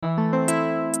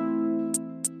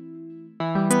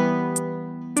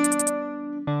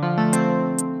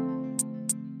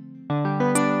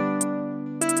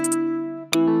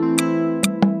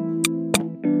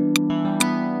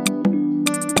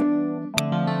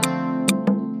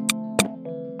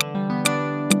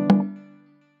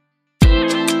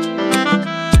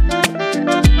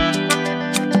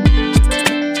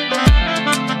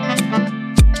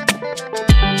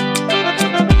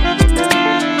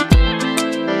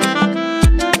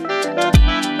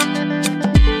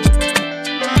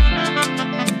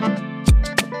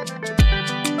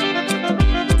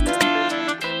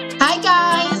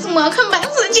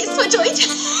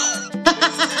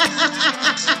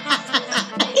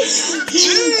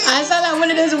I sound like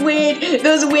one of those weird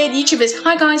YouTubers.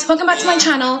 Hi guys, welcome back to my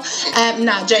channel.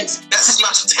 Nah, jokes. Let's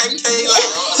smash 10k.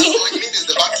 All you need is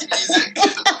the backing music.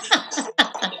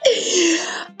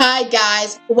 Hi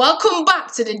guys, welcome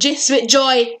back to the Gist with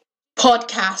Joy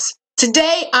podcast.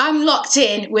 Today I'm locked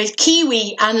in with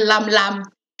Kiwi and Lam Lam.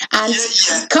 And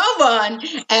come on.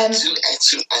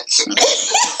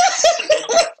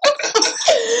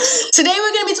 Today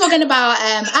we're going to be talking about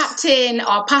acting,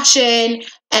 our passion,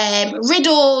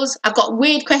 riddles. I've got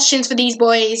weird questions for these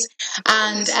boys.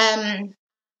 And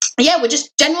we're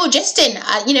just general gisting.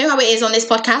 You know how it is on this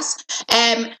podcast.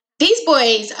 These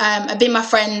boys have been my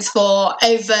friends for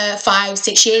over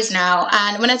 5-6 years now.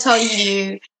 And when I tell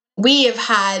you, we have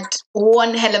had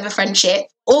one hell of a friendship.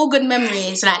 All good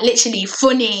memories, like literally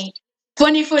funny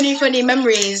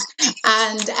memories.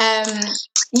 And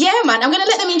man, I'm going to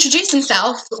let them introduce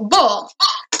themselves. But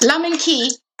Lam and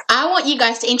Key, I want you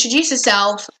guys to introduce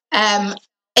yourself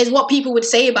as what people would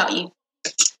say about you.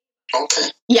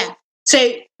 Okay. Yeah.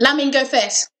 So, Lamin, go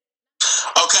first.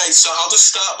 Okay, so I'll just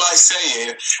start by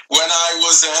saying, when I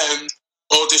was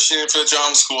auditioning for the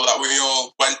drama school that we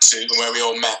all went to and where we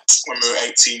all met when we were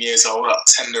 18 years old, at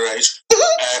tender age,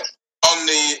 on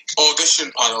the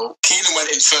audition panel, Keenan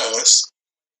went in first.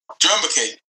 Do you remember,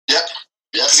 Key? Yep.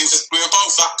 Because we were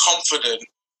both that confident.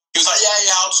 He was like,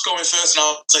 yeah, I'll just go in first, and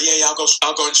I was like, yeah,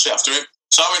 I'll go in straight after him.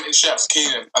 So I went in straight after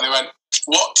Keenan, and they went,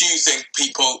 what do you think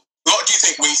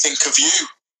we think of you?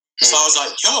 So I was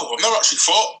like, I've never actually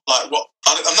thought, I've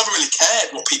never really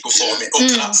cared what people thought of me up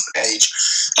to that stage.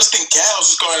 I just didn't care. I was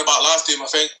just going about life, doing my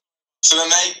thing. So then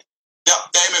they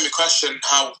made me question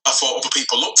how I thought other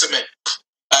people looked at me.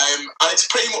 And it's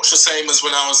pretty much the same as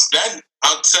when I was then.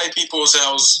 I'd say people say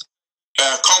I was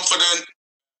confident,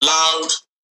 loud,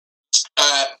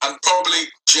 and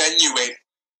probably genuine.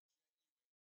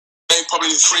 They're probably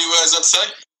the 3 words I'd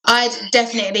say. I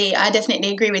definitely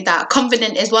agree with that.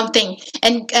 Confident is one thing,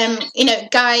 and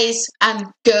guys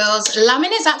and girls.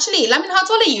 Lamin, how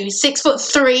tall are you?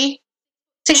 6'3".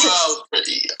 6 foot. Well,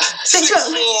 6'4"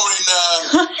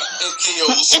 in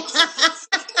heels.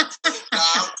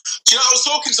 Do you know, I was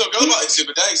talking to a girl about it the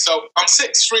other day. So I'm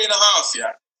 6'3.5".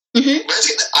 Yeah. Mm-hmm. Where'd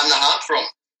you get the and a half from?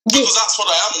 Because that's what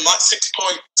I am. I'm like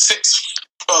 6.6.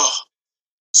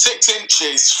 6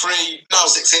 inches, 3. No,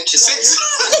 6 inches. 6.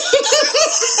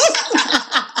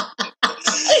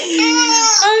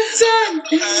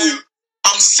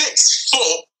 I'm 6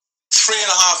 foot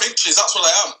 3.5 inches. That's what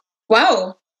I am.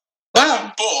 Wow. But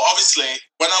obviously,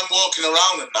 when I'm walking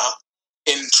around and that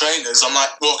in trainers, I'm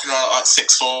like walking around at like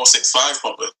 6'4", 6'5"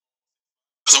 probably.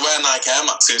 Because I wear Nike Air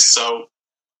Maxes, so.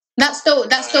 That's still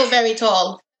very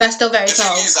tall. That's still very tall.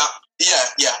 The thing is that,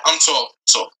 I'm tall.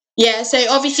 Yeah, so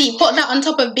obviously put that on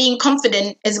top of being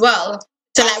confident as well.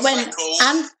 So like when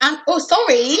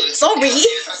sorry.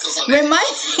 Remind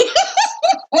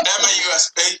they're my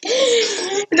USP.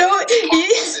 No,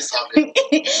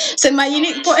 so my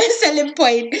unique selling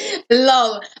point,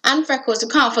 lol, and freckles. You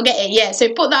can't forget it. Yeah, so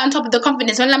put that on top of the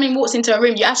confidence. When Lamin walks into a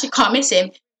room, you actually can't miss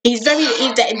him. He's very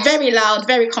loud,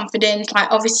 very confident.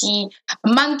 Like obviously a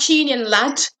Mancunian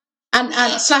lad, and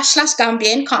slash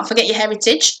Gambian. Can't forget your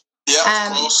heritage. Yeah,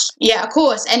 of course. Yeah, of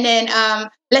course. And then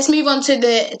let's move on to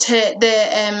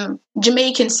the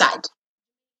Jamaican side.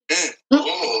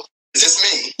 Oh, is this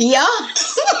me? Yeah.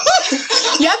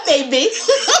 Yeah, baby.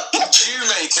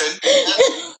 Jamaican.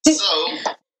 So,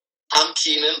 I'm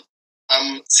Keenan.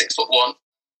 I'm 6'1".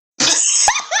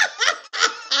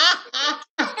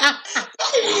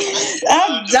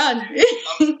 I'm done.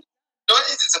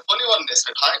 It's a funny one, this,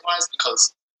 with height-wise,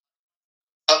 because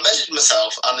I've measured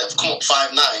myself and I've come up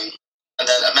 5'9", and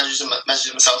then I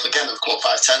measured myself again and I've come up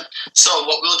 5'10". So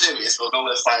what we'll do is we'll go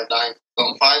with 5'9". So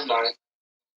I'm 5'9".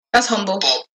 That's humble.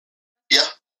 But,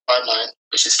 5'9",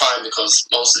 which is fine because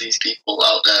most of these people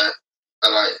out there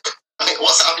are like, I think,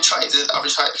 what's the average height? Is it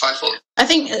average height 5 foot? I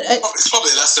think it's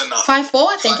probably less than that. 5'4",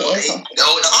 I think it is.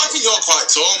 No, I think you're quite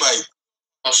tall, mate.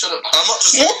 Oh, shut up. I'm not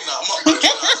just saying that. I'm not doing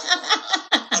that.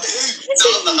 It's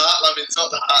not the heart, Lamin. It's not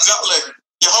the heart. Exactly.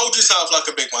 You hold yourself like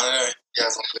a big man, anyway. Yeah,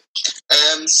 exactly.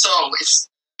 So, if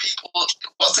people...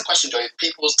 What's the question, Joey? If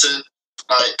people was to,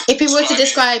 if people were to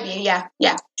describe you, yeah.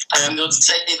 They would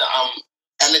say that I'm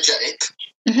energetic.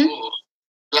 Mm-hmm. Ooh,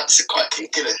 that's quite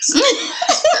kinky, this.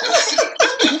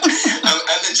 I'm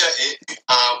energetic,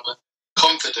 I'm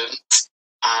confident,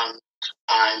 and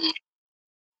I'm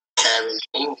caring.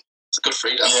 Ooh, it's a good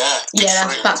freedom. Yeah,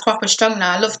 that's proper strong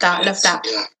now. I love that.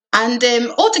 Yeah. And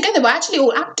all together, we're actually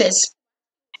all actors.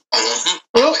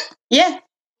 Mm-hmm. Yeah,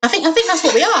 I think that's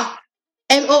what we are.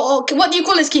 Or what do you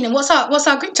call us, Keenan? What's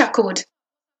our group chat called?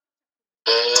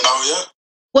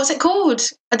 what's it called?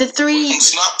 The three On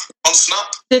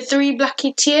Snap. the three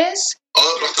Blacketeers.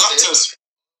 Oh, Blackters.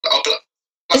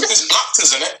 Is It's Blackters,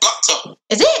 isn't it? Blackter.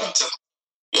 Is it? Blackter.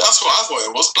 Yeah, that's what I thought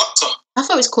it was. Blackter. I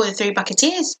thought it was called the Three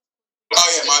Blacketeers. Oh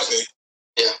yeah, it might be.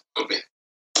 Yeah, could be.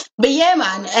 But yeah,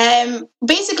 man.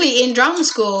 Basically in drama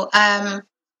school,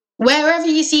 wherever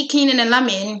you see Keenan and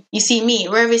Lamin, you see me.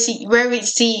 Wherever you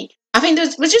see, I think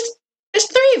there's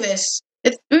three of us.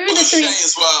 We were the three. Shay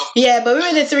as well. Yeah, but we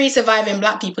were the three surviving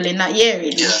black people in that year,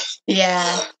 really.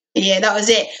 Yeah, that was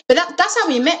it. But that's how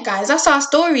we met, guys. That's our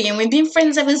story, and we've been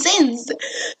friends ever since.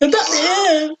 Brother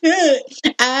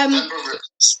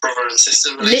and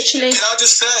sister relationship. Literally. Can I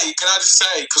just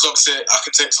say, because obviously I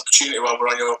can take this opportunity while we're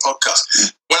on your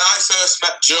podcast. When I first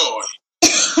met Joy,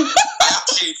 I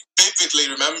actually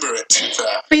vividly remember it, to be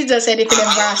fair. Please don't say anything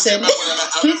embarrassing. I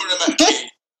remember when I met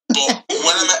Key, but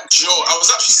when I met Joy, I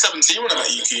was actually 17 when I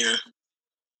met you, Keenan.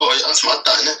 Oh, yeah, that's mad,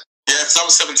 that, isn't it? Yeah, because I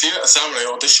was 17 at the time when I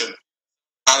auditioned.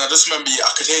 And I just remember,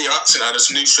 I could hear your accent, I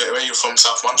just knew straight away you were from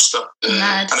South Manchester.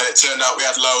 Mad. And then it turned out we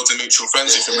had loads of mutual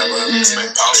friends, if you remember, we used to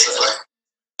make pals straight away.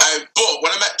 But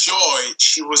when I met Joy,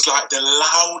 she was like the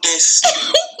loudest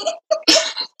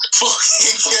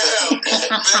fucking girl. But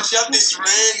then she had this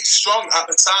really strong, at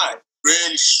the time,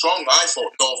 really strong, I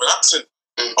thought, northern accent.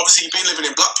 Obviously, you've been living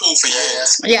in Blackpool for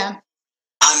years. Yeah.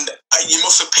 And you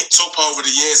must have picked up over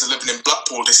the years of living in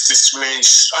Blackpool this really...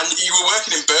 And you were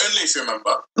working in Burnley, if you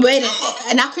remember. Wait,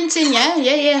 in Accrington, yeah.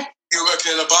 You were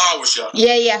working in a bar, was you?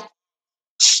 Yeah.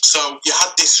 So you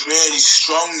had this really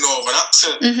strong northern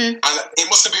accent. Mm-hmm. And it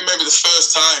must have been maybe the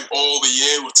first time all the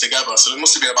year were together. So there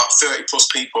must have been about 30 plus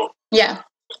people. Yeah.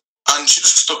 And she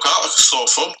just stuck out like a sore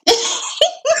thumb.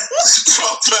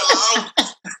 Proper loud.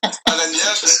 And then,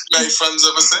 yeah, just made friends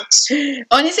ever since.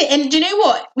 Honestly, and do you know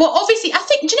what? Well, obviously, I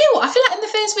think, do you know what? I feel like in the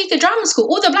first week of drama school,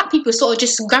 all the black people sort of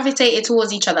just gravitated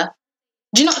towards each other.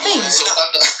 Do you not think?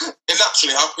 It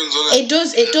naturally happens, doesn't it?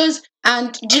 It does.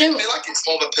 And do you know? I feel like it's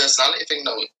more of a personality thing,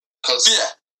 though. Because,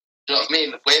 you know what I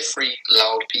mean? We're three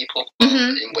loud people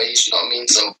in ways, you know what I mean?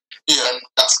 So, and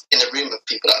that's in a room of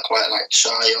people that are quite, like, shy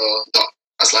or not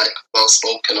as, like,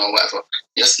 well-spoken or whatever.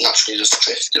 You just naturally just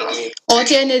drift, you know what I mean? Or at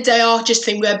the end of the day, I just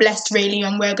think we're blessed, really,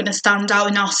 and we're going to stand out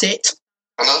in our sit.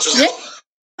 And that's just...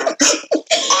 I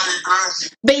agree.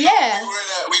 But yeah.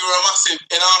 We were a massive,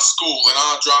 in our school, in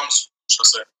our drama school, should I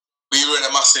say, we were in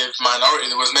a massive minority.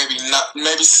 There was maybe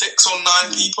 6 or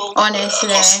 9 people. Honestly.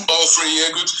 Across all 3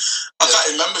 year groups. I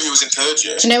can't remember who was in 3rd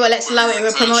year. Do you know what? Let's allow it.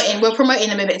 We're promoting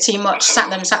them a bit too much. Sack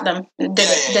them.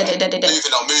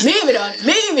 Moving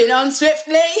on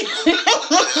swiftly.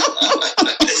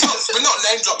 We're not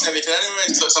name dropping anything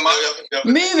anyway, so it's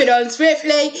moving on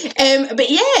swiftly. But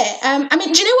yeah, I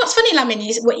mean, do you know what's funny, Lamin?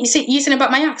 What you said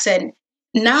about my accent?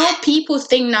 Now people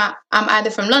think that I'm either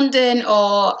from London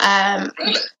or they're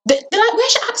like,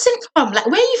 where's your accent from? Like,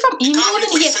 where are you from? You know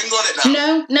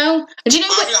what? No. Do you know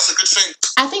what? I think that's a good thing.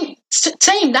 I think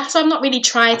same. That's why I'm not really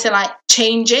trying to like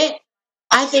change it.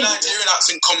 I think the Nigerian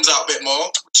accent comes out a bit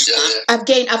more, which is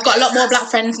good. I've got a lot more black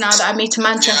friends now that I moved to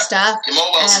Manchester. Yeah. You're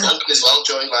more well spoken as well,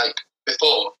 Joy. Like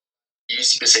before, you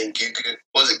used to be saying "Google."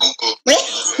 What was it, Google?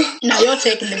 No, you're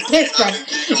taking the piss,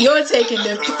 man. You're taking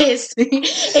the piss.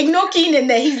 Ignore Keenan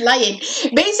there, he's lying.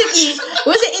 Basically,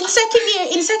 was it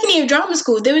in second year of drama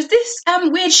school, there was this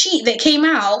weird sheet that came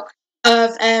out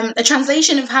of a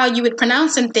translation of how you would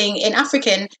pronounce something in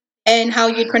African and how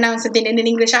you'd pronounce something in an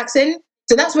English accent.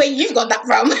 So that's where you've got that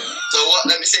from. So what?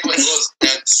 Let me see what it was.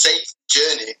 Safe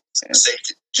Journey. Safe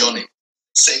Johnny.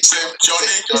 Safe Johnny.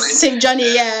 Safe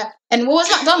Johnny, yeah. And what was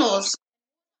McDonald's?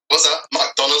 What's that?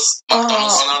 McDonald's.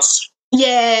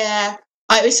 Yeah.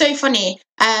 Oh, it was so funny.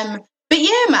 But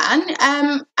yeah, man.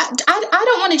 I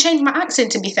don't want to change my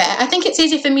accent. To be fair, I think it's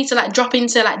easy for me to like drop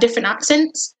into like different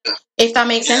accents, if that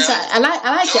makes sense. I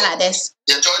like it like this.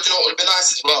 Yeah, George. You know what would be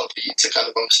nice as well for you to kind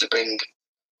of obviously bring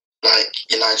like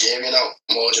your Nigerian out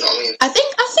more. Do you know what I mean? I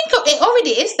think it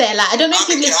already is there. Like I don't know if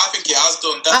I think it has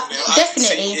done definitely.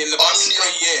 Definitely. In the past 3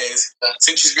 years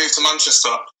since she's moved to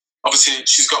Manchester. Obviously,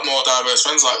 she's got more diverse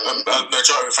friends. Like the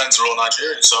majority of her friends are all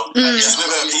Nigerian, so she's with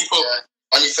her people. Yeah.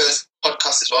 On your first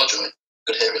podcast as well, Joy.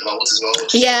 Could hear it loads as well.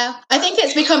 Yeah, I think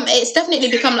it's definitely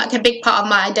become like a big part of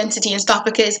my identity and stuff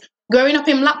because growing up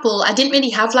in Blackpool, I didn't really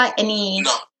have like any.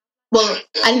 No. Well,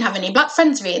 I didn't have any black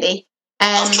friends really.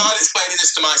 I've tried explaining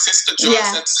this to my sister.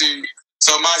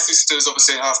 So my sister's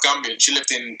obviously half Gambian. She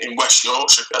lived in West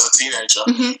Yorkshire as a teenager,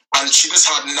 and she just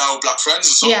had no black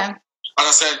friends at all. Yeah. And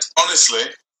I said, honestly,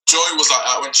 Joy was like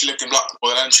that when she lived in Blackpool,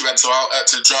 and then she went to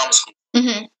drama school.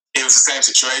 It was the same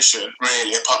situation,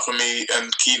 really, apart from me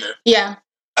and Keenan. Yeah.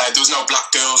 There was no black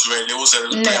girls, really, was there?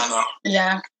 There was Brianna.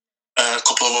 Yeah. a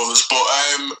couple of others. But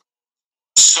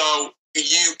so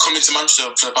you come into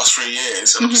Manchester for the past 3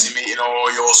 years, and obviously meeting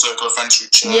all your circle of friends through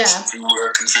church, through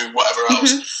work, and through whatever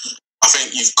else. I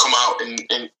think you've come out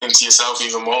into yourself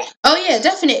even more. Oh yeah,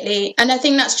 definitely. And I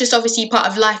think that's just obviously part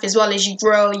of life as well. As you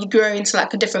grow into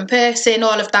like a different person,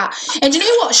 all of that. And you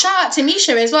know what? Shout out to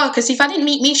Misha as well, because if I didn't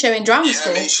meet Misha in drama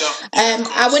school, Misha.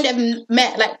 I wouldn't have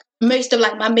met like most of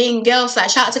like my main girls.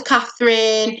 Like shout out to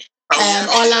Catherine,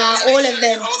 Ola, all of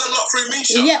them. All them lot through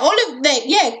Misha. Yeah, all of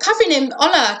them. Catherine and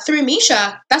Ola through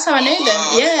Misha. That's how I know them.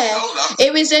 Yeah,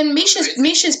 it was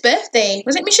Misha's birthday.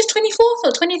 Was it Misha's 24th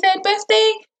or 23rd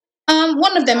birthday?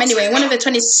 One of them anyway. One of the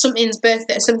 20-something's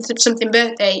birthday, something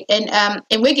birthday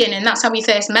in Wigan, and that's how we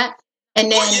first met.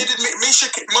 And then what year did Misha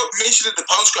did the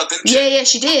postgrad, didn't she? Yeah,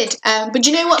 she did. But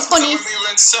you know what's funny? When we were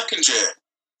in second year.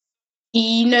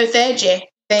 You know, third year.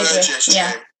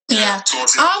 Yeah.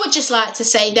 I would just like to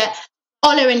say that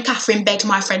Ola and Catherine begged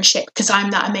my friendship because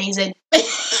I'm that amazing.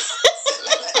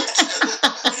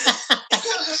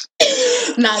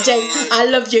 Nah, joke. I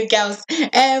love you girls.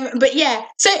 But yeah,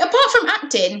 so apart from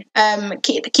acting,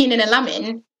 Keenan and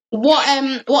Lamin, what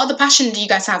other passion do you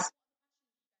guys have?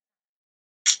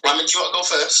 Lamin, do you want to go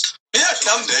first? Yeah, I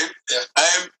can do. Yeah.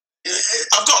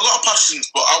 I've got a lot of passions,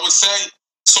 but I would say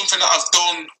something that I've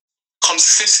done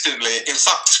consistently, in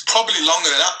fact, probably longer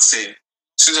than acting,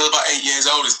 since I was about 8 years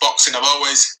old, is boxing. I've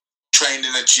always trained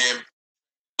in a gym.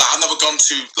 I've never gone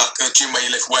to like a gym where you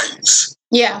lift weights.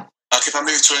 Yeah. Like if I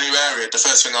move to a new area, the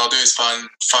first thing I'll do is find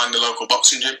a local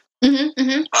boxing gym.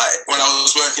 Like when I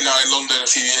was working down in London a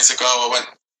few years ago, I went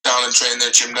down and trained in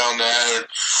a gym down there.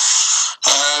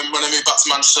 And when I moved back to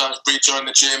Manchester, I rejoined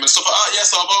the gym and stuff like that. Yeah,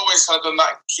 so I've always kind of done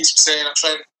that. Keeps saying I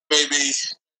trained maybe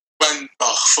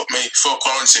before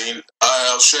quarantine,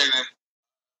 I was training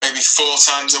maybe 4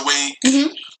 times a week,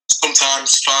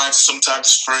 sometimes 5,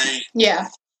 sometimes 3. Yeah.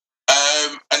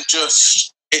 And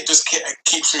it just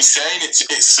keeps me sane.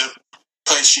 It's a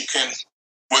place you can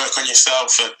work on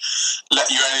yourself and let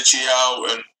your energy out.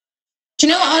 And do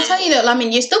you know what I'll tell you though? I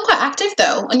mean, you're still quite active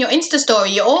though on your Insta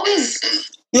story. You're always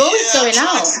going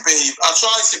out. I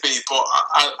try to be, but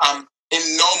I'm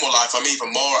in normal life. I'm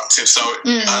even more active. So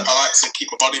I like to keep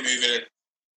my body moving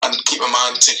and keep my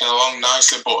mind ticking along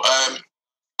nicely. But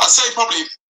I'd say probably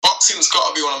boxing's got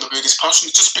to be one of the biggest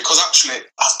passions, just because actually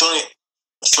I've done it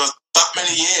for that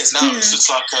many years now. It's just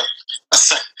like a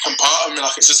second part of me.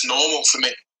 Like it's just normal for me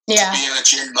to be in a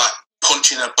gym, like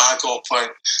punching a bag up and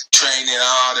training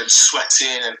hard and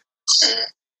sweating, and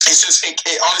it's just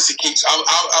it honestly keeps.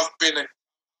 I've been a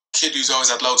kid who's always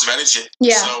had loads of energy.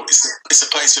 Yeah. So it's a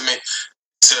place for me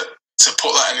to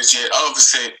put that energy.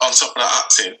 Obviously, on top of that,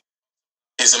 acting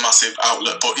is a massive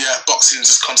outlet. But yeah, boxing is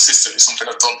just consistently something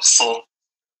I've done for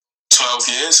 12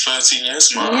 years, 13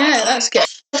 years. Yeah, that's good.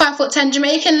 5'10"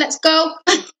 Jamaican, let's go.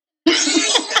 I'm happy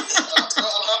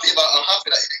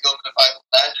that you didn't go for the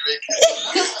 5'9" Jamaican.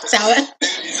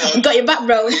 So, got your back,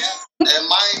 bro. Yeah.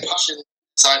 My passion,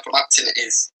 aside from acting,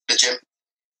 is the gym.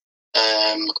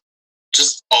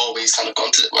 Just always kind of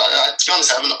gone to. Well, to be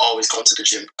honest, I haven't always gone to the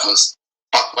gym because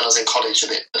back when I was in college,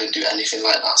 I didn't do anything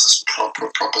like that. So it's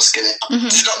proper skinny. Did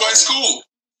you not go to school?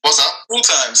 What's that? School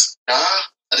times? Nah,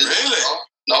 I didn't. Really?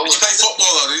 No. Did you play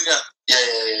football though, didn't you?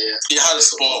 Yeah. You had a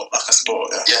sport, like a sport,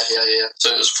 yeah. Yeah.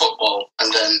 So it was football,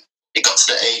 and then it got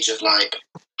to the age of like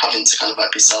having to kind of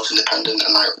like be self-independent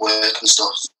and like work and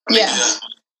stuff. Yeah.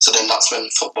 So then that's when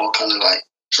football kind of like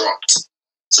dropped.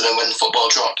 So then when football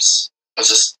drops, I was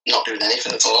just not doing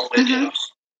anything at all. You know?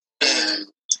 You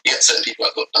get certain people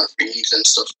that like read and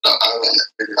stuff that I wasn't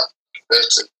really that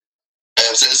person.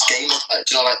 So this game, like,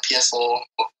 do you know, like PS4,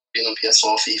 being on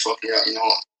PS4, FIFA, you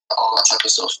know, all that type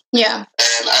of stuff. Yeah.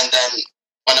 And then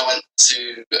when I went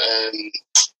to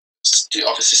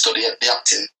obviously study the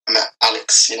acting, I met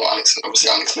Alex. You know, Alex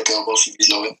McGill, both of you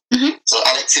know him. So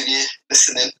Alex, if you're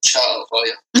listening, shout out for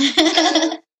you.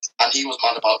 And he was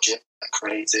mad about gym, like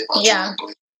crazy about gym,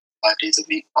 going 5 days a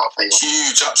week.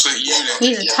 Huge, absolute unit.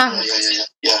 He's a tank.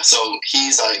 Yeah. So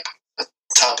he's like a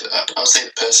type. I would say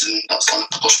the person that's kind of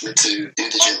pushed me to do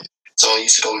the gym. So I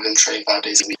used to go with him, train 5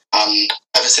 days a week, and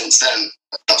ever since then,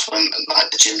 that's when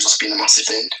like the gym's just been a massive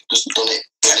thing. Just done it.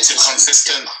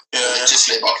 Consistent. Yeah. Just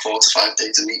live about 4 to 5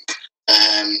 days a week.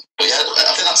 But yeah,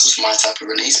 I think that's just my type of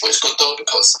release. But it's good though,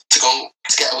 because to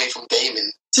get away from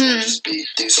gaming to just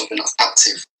do something that's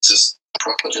active, just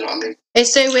proper. Do you know what I mean?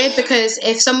 It's so weird because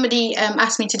if somebody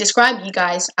asked me to describe you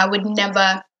guys, I would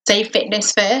never say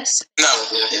fitness first. No.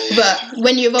 Yeah. But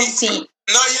when you've obviously.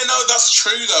 No, that's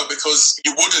true though, because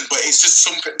you wouldn't. But it's just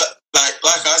something that,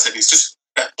 like I said, it's just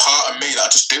a part of me that I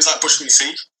just do. It's like brushing your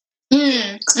teeth.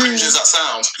 As cringy as that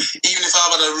sounds, even if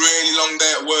I've had a really long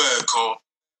day at work, or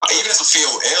even if I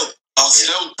feel ill, I'll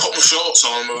still put my shorts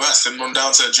on, my vest, and run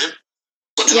down to the gym.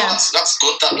 But you know, that's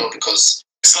good, that though, because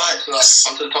it's like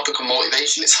onto the topic of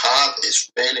motivation, it's hard. It's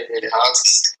really, really hard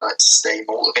to stay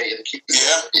motivated and keep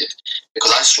motivated.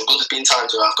 Because I struggle. There's been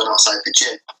times where I've gone outside the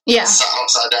gym, sat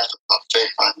outside there for about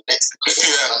 35 minutes because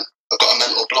I've got a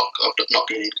mental block of not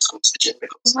being able to come to the gym.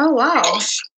 Because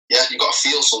you've got to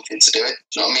feel something to do it.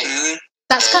 Do you know what I mean? Mm-hmm.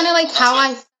 That's kind of like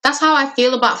that's how I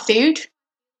feel about food.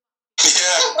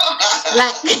 Yeah.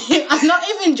 Like, I'm not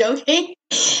even joking.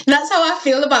 That's how I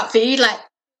feel about food. Like,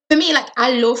 for me, like,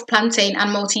 I love plantain and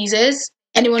Maltesers.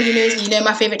 Anyone who knows me, you know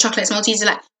my favourite chocolate is Malteser.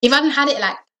 Like, if I hadn't had it,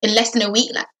 like, in less than a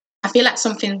week, like, I feel like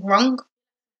something's wrong.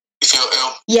 You feel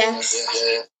ill? Yeah.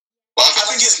 Well, I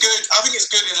think it's good. I think it's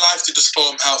good in life to just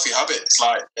form healthy habits.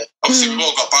 Like, obviously, we've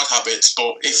all got bad habits,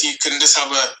 but if you can just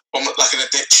have an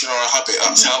addiction or a habit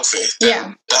that's healthy,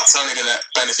 then that's only going to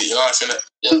benefit your life, isn't it?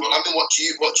 Yeah. Well, I mean, what do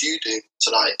you do to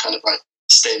like kind of like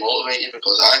stay motivated?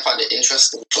 Because I find it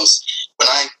interesting because when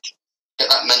I get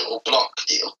that mental block,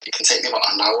 it can take me about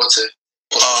an hour to.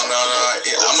 Oh no!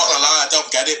 I'm not gonna lie. I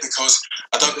don't get it because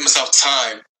I don't give myself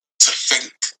time to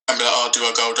think and be like, "Oh, do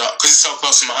I go that?" Because it's so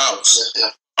close to my house. Yeah.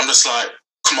 I'm just like,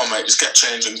 "Come on, mate, just get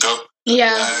changed and go."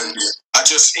 Yeah. I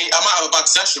might have a bad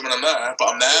session when I'm there, but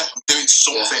I'm there. I'm doing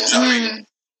something. Do you know what I mean?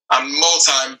 And more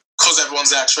time because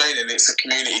everyone's there training. It's a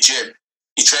community gym.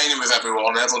 You're training with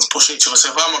everyone, and everyone's pushing each other.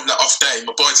 So if I'm having that off day,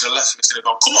 my boy to the left of me said,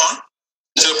 "Oh, come on."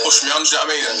 He'll push me on, do you know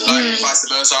what I mean? And like vice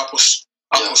versa, I'll push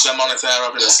them on if they're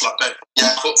having a slack day.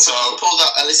 Yeah, but so people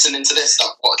that are listening to this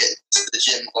that want to get to the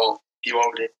gym, or you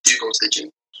already do go to the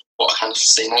gym, want to kind of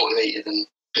stay motivated and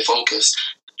be focused,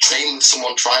 training with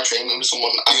someone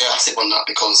massive on that,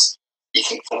 because you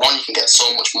can get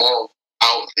so much more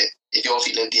out of it. If you're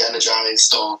feeling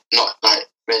de-energized or not like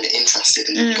really interested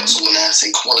and you've got someone there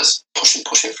saying, come on, let's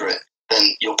pushing through it,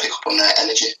 then you'll pick up on their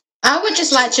energy. I would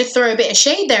just like to throw a bit of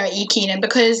shade there at you, Keenan,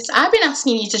 because I've been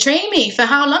asking you to train me for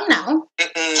how long now?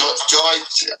 Joy,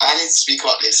 I need to speak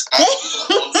about this. That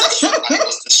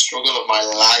was the struggle of my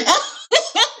life.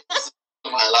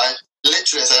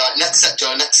 Literally, I said, like, next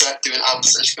set, doing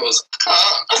abs, and she goes,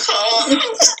 I can't.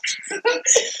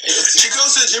 She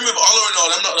goes to the gym with Ola and all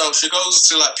them, not though. She goes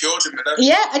to like pure gym with them.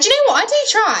 Yeah, do you know what? I do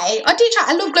try.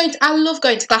 I love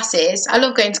going to classes.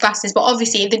 But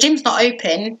obviously, if the gym's not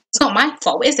open, it's not my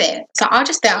fault, is it? So I'll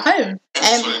just stay at home.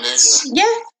 That's what it is.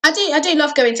 Yeah, I do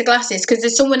love going to classes because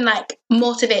there's someone like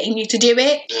motivating you to do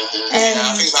it.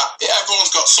 I think that everyone's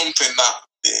got something that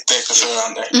they prefer,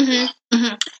 aren't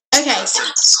they? Okay,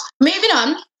 moving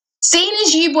on. Seeing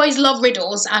as you boys love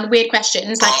riddles and weird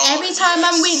questions, like every time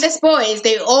I'm with this boys,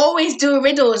 they always do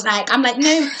riddles. Like, I'm like,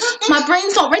 no, my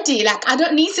brain's not ready. Like, I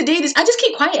don't need to do this. I just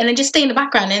keep quiet and then just stay in the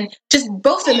background and just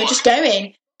both of them are just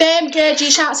going. Them,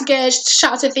 Gurgie, shout out to Gurge,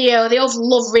 shout out to Theo. They all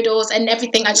love riddles and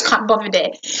everything. I just can't bother with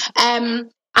it.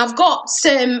 I've got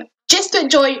some Just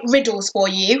Enjoy riddles for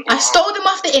you. I stole them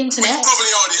off the internet. We've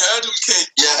probably already heard them, kid.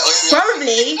 Yeah.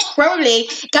 Probably.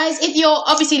 Guys, if you're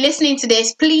obviously listening to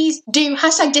this, please do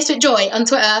hashtag Just Enjoy on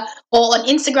Twitter or on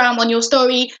Instagram on your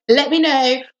story. Let me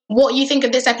know what you think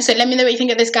of this episode. Let me know what you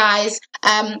think of this, guys.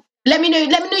 Let me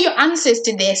know your answers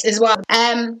to this as well.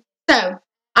 So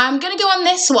I'm gonna go on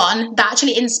this one that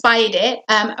actually inspired it.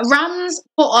 Rams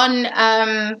put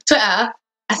on Twitter,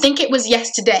 I think it was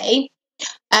yesterday.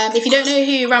 If you don't know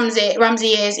who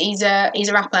Ramsey is, he's a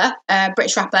rapper,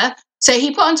 British rapper. So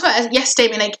he put on Twitter yesterday,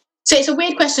 being like, so it's a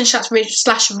weird question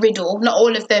slash riddle. Not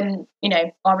all of them,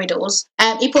 are riddles.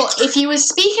 He put, if you were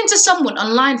speaking to someone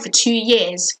online for 2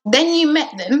 years, then you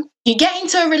met them, you get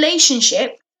into a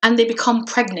relationship, and they become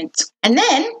pregnant, and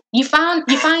then you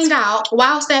find out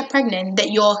whilst they're pregnant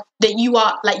that you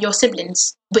are like your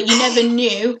siblings, but you never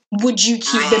knew. Would you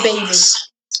keep the baby?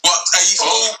 What are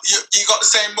you got the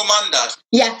same mum and dad?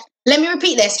 Yeah. Let me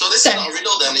repeat this. So this is not a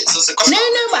riddle then, it's just a question.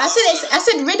 No, but I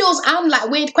said riddles and like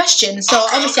weird questions. So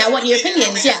obviously I want your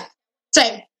opinions, yeah. So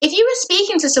if you were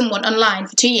speaking to someone online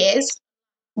for 2 years,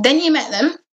 then you met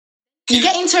them, you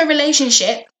get into a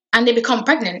relationship and they become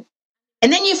pregnant.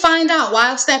 And then you find out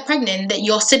whilst they're pregnant that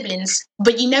you're siblings,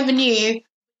 but you never knew.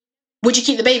 Would you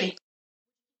keep the baby?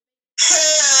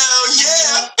 Hell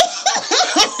yeah!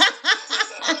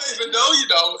 I don't even know, you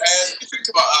think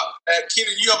about that.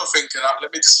 Keenan, you have a think of that.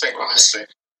 Let me just think honestly.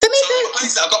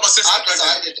 I've got my sister.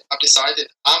 I've decided.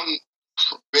 I'm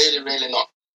really, really not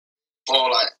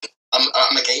for like.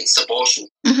 I'm against abortion.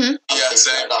 Mm-hmm. Yeah,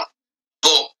 same. Like that.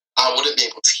 But I wouldn't be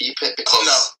able to keep it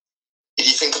because if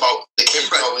you think about the kid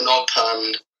growing up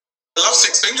and they'll have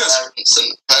 6 fingers.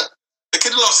 The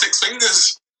kid will have 6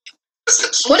 fingers.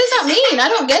 What does that mean? I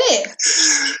don't get it.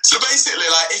 So basically,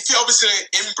 like, if you're obviously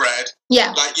inbred,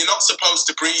 like, you're not supposed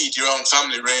to breed your own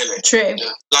family, really. True.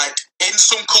 Yeah. Like, in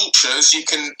some cultures, you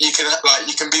can be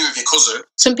with your cousin.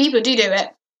 Some people do it.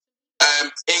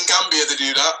 In Gambia, they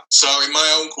do that. So in my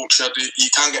own culture, you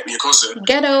can get with your cousin.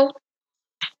 Ghetto.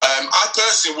 I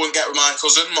personally wouldn't get with my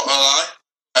cousin, not gonna lie.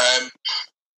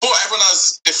 But everyone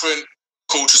has different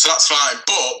cultures, so that's fine.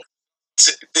 But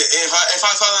if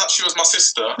I found out she was my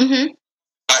sister,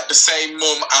 like the same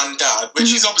mum and dad,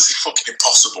 which is obviously fucking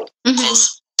impossible.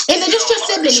 Because if they're just your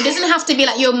sibling, it doesn't have to be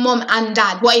like your mum and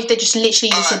dad. What if they're just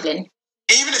literally your sibling?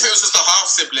 Even if it was just a half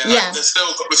sibling, like, we've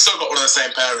still got one of the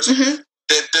same parents.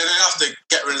 They don't have to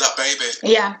get rid of that baby.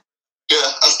 Yeah.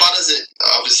 Yeah, as bad as it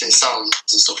obviously sounds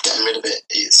and stuff, getting rid of it,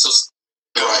 it's just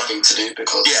the right thing to do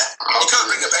because you can't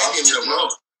bring a baby into the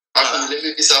world. How can you live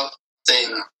with yourself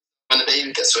saying when the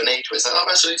baby gets to an age where it's like, oh,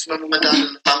 I'm actually to my dad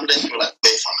and the family, and we're like,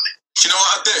 we're family. Do you know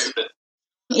what I'd do?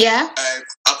 Yeah.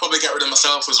 I'd probably get rid of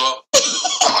myself as well.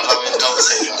 Don't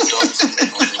say that.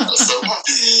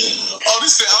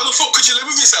 Honestly, how the fuck could you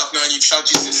live with yourself knowing you've shagged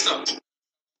your sister?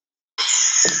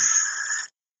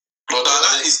 But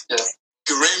that is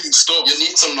grim stuff. You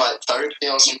need some like therapy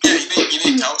or something. Yeah, you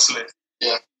need counselling.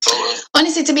 Yeah, totally.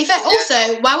 Honestly, to be fair,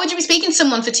 also, why would you be speaking to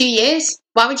someone for 2 years?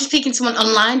 Why would you be speaking to someone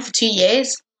online for 2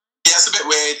 years? Yeah, it's a bit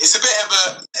weird. It's a bit of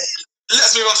a...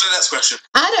 Let's move on to the next question.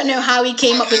 I don't know how he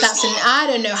came up with that. I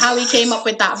don't know how he came up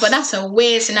with that, but that's a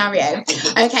weird scenario.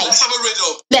 Okay. Let's have a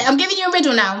riddle. I'm giving you a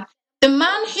riddle now. The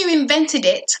man who invented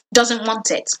it doesn't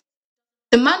want it.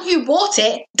 The man who bought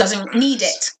it doesn't need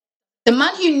it. The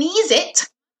man who needs it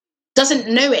doesn't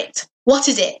know it. What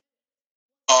is it?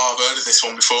 Oh, I've heard of this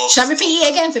one before. Should I repeat it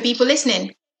again for people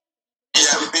listening?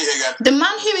 Yeah, repeat it again. The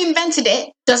man who invented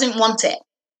it doesn't want it.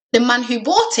 The man who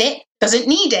bought it doesn't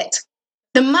need it.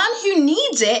 The man who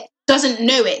needs it doesn't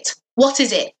know it. What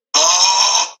is it?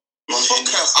 Oh, fuck,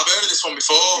 I've heard of this one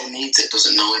before. Who needs it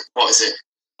doesn't know it. What is it?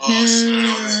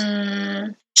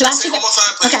 Shall I say one more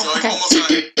time, please, Joy? One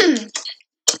more time.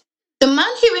 The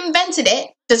man who invented it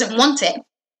doesn't want it.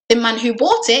 The man who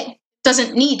bought it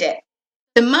doesn't need it.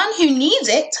 The man who needs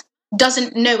it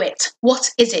doesn't know it.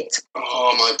 What is it?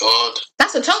 Oh my god.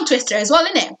 That's a tongue twister as well,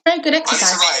 isn't it? Very good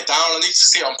exercise. I need to write it down. I need to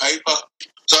see it on paper.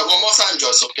 So one more time,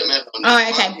 Joyce, get me.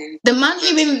 Alright, okay. The man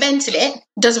who invented it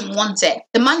doesn't want it.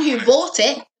 The man who bought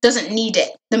it doesn't need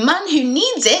it. The man who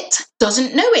needs it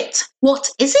doesn't know it. What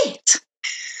is it?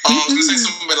 Oh, I was going to say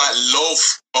something like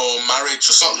love or marriage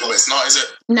or something, but it's not, is it?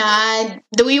 Nah,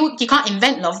 you can't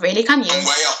invent love, really, can you? I'm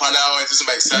way up, I know, it doesn't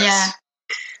make sense. Yeah.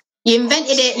 You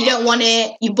invented it, you don't want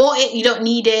it. You bought it, you don't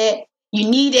need it. You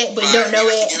need it, but you don't know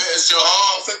it. Give it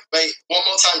a wait, one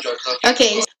more time, Joyce.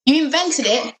 Okay, you invented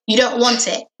it, you don't want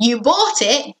it. You bought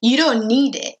it, you don't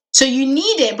need it. So you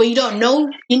need it, but you don't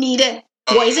know you need it.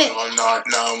 What is it? No,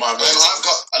 my bad. I've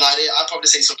got an idea. I'd probably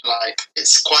say something like,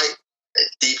 it's quite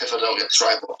deep if I don't get this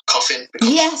right, but coughing.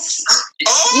 Yes.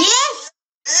 Yes.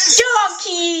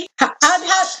 Jockey. How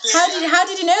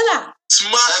did you know that?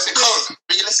 Because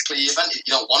realistically, you invent it,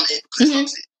 you don't want it.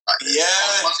 It's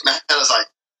like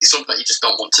it's something that you just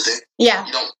don't want to do. Yeah.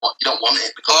 You don't want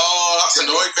it. Because that's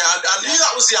annoying me. I knew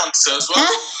that was the answer as well.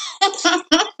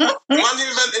 The man who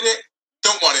invented it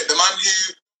don't want it. The man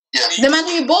who the man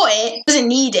who bought it doesn't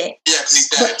need it. Yeah, because he's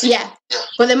dead.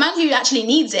 But the man who actually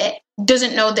needs it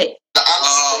doesn't know that. The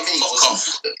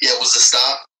answer for me was the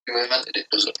start. Who invented it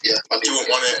doesn't. Yeah, you wouldn't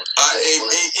want it.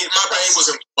 My brain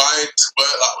wasn't wired to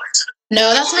work that way.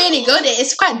 No, that's really good.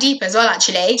 It's quite deep as well,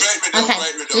 actually.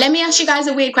 Great riddle. Let me ask you guys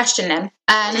a weird question then.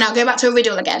 And I'll go back to a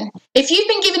riddle again. If you've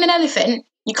been given an elephant,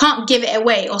 you can't give it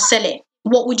away or sell it.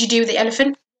 What would you do with the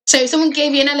elephant? So if someone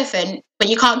gave you an elephant, but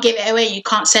you can't give it away, you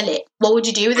can't sell it, what would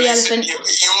you do with the elephant? You would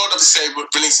obviously say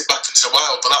release it back into the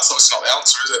wild, but that's obviously not the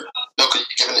answer, is it? No, because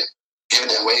you're giving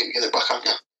it away, you give it back, aren't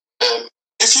you?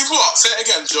 If you've what? Say it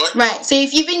again, Joy. Right, so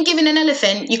if you've been given an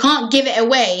elephant, you can't give it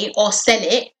away or sell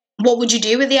it, what would you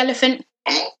do with the elephant?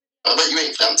 I bet you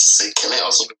ain't fancy to say kill it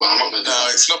or something, but I'm not going to do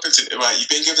it's nothing to do. Right, you've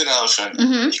been given an elephant,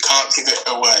 you can't give it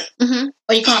away.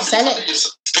 Or you can't sell it.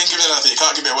 You've been given an elephant, you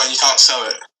can't give it away, you can't sell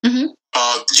it.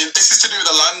 This is to do with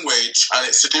the language, and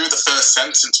it's to do with the first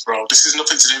sentence, bro. This is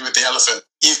nothing to do with the elephant.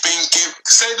 You've been given...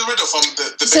 Say the riddle from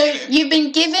the beginning. So, you've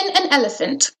been given an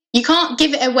elephant. You can't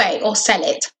give it away or sell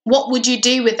it. What would you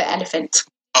do with the elephant?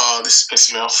 Oh, this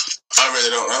pisses me off. I really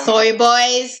don't know. Sorry,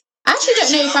 boys. I actually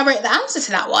don't know if I wrote the answer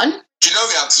to that one. Do you know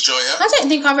the answer, Joy, yeah? I don't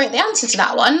think I wrote the answer to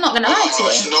that one. I'm not going to lie to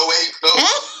you. No way, no.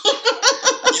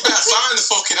 You better find the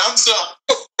fucking answer.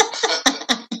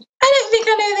 I don't think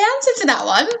I know the answer to that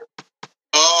one.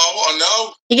 Oh, I want to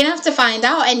know. You're going to have to find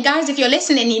out. And guys, if you're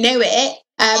listening, you know it.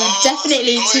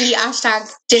 Definitely tweet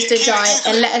 #GistAjoy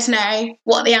and let us know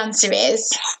what the answer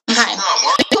is. Okay.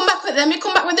 Let me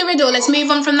come back with the riddle. Let's move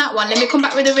on from that one. Let me come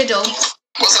back with the riddle.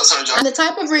 What's that, sorry, John? And the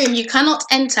type of room you cannot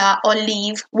enter or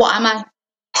leave. What am I?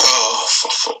 Oh, for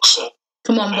fuck's sake.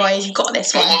 Come on, boys. You got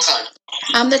this one. One more time.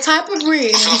 I'm the type of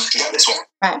room... Yeah, this one.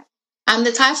 Right. I'm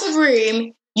the type of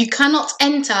room you cannot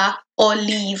enter or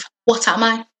leave. What am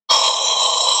I?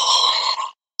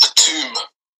 A tomb.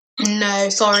 No,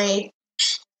 sorry.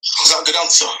 Was that a good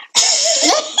answer?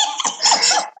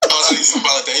 I need some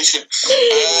validation.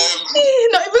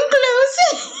 Not even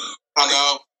close. I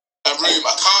know. A room.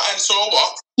 I can't enter or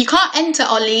what? You can't enter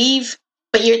or leave,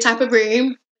 but you're a type of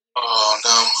room. Oh,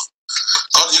 no.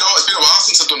 God, you know what? It's been a while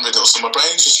since I've done riddles, so my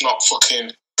brain's just not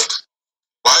fucking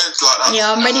wired like that.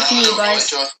 Yeah, I'm ready for you guys.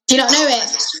 Do you not know it?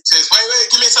 Wait,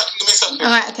 give me a second.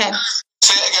 Alright, okay.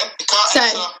 Say it again. You can't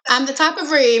enter. I'm the type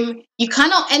of room you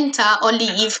cannot enter or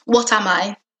leave. What am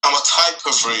I? I'm a type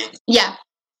of room. Yeah.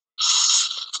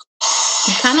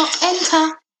 You cannot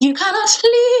enter. You cannot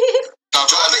leave. I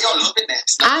think you're loving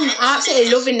this. I'm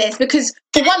absolutely loving this because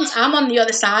for once I'm on the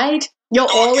other side. You're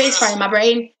always frying my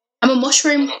brain. I'm a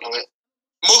mushroom. I don't know it.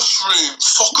 Mushroom.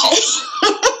 Fuck off.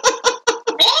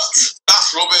 What?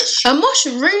 That's rubbish. A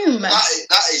mushroom.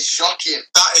 That is shocking.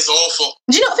 That is awful.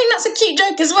 Do you not think that's a cute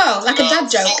joke as well? Like a dad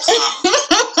joke?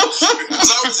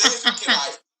 Because I was thinking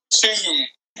like tomb,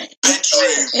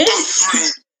 bedroom,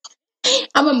 bathroom.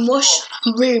 I'm a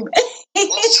mushroom.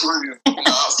 Mushroom. No,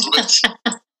 that's rubbish.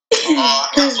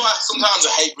 That's why sometimes I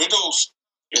hate riddles.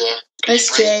 Yeah. That's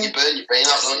true. You burn your brain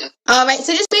out, don't you? Alright,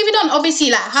 so just moving on, obviously,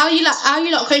 like how are you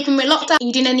not coping with lockdown? Are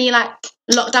you doing any like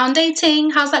lockdown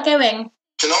dating? How's that going?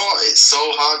 Do you know what? It's so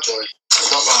hard, Joy.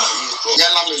 It's not bad for you, but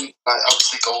yeah, I mean, like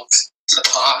obviously go to the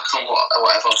park and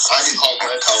whatever. I do home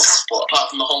workouts, but apart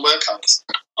from the home workouts,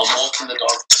 I'm walking the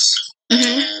dogs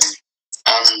and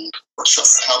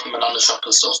helping my nan shop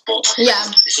and stuff. But yeah,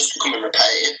 it's just becoming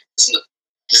repetitive.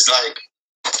 It's like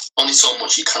only so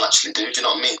much you can actually do. Do you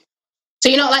know what I mean? So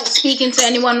you're not like speaking to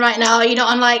anyone right now? You're not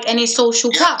on like any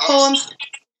social platforms?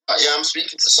 I'm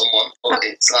speaking to someone, but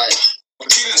it's like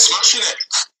Keelan's smashing it.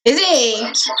 Is he?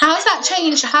 How's that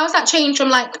changed? How's that changed from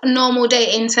like normal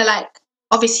dating to like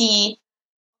obviously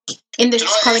in this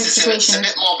current situation?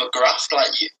 It's a bit more of a graft,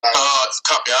 like you. Like, it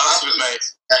can't be asked with mate.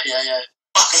 Yeah.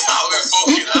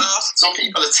 Some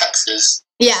people are texters.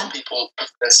 Yeah. Some people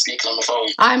are speaking on the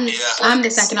phone. I'm the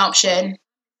second option.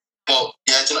 But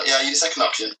yeah, do you know, you're the second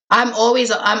option. I'm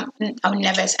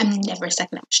never a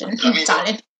second option,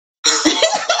 darling.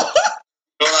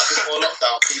 Like before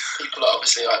lockdown, people are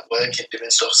obviously like working, doing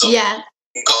stuff. So yeah,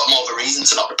 you've got more of a reason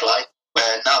to not reply.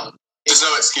 Where now there's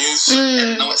no excuse.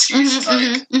 No excuse.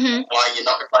 Why you're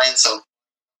not replying. So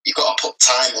you've got to put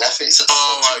time and effort.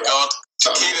 Oh my God,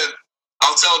 Keelan,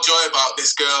 I'll tell Joy about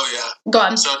this girl. Yeah, go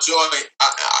on. So Joy,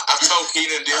 I told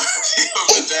Keelan the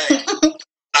other day.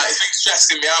 It's been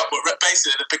stressing me out, but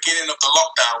basically at the beginning of the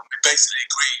lockdown, we basically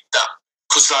agreed that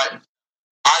because I'm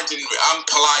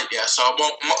polite, yeah, so I'm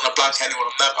not gonna blag anyone.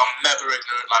 I'm never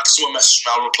ignorant. Like someone messages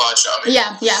me, I'll reply. You know what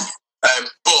I mean? Yeah.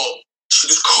 But she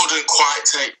just couldn't quite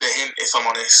take the hint, if I'm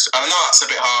honest. And I know that's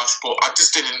a bit harsh, but I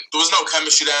just didn't. There was no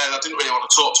chemistry there, and I didn't really want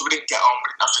to talk to her. We didn't get on.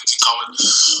 We didn't have things in common.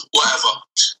 Whatever.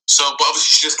 So, but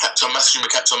obviously she just kept on messaging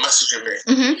me.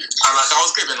 And like I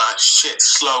was giving like shit,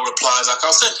 slow replies. Like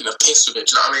I was taking a piss with it.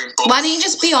 Do you know what I mean? But why didn't you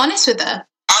just be honest with her?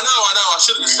 I know. I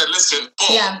should have said, listen,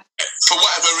 but for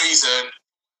whatever reason,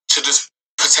 to just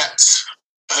protect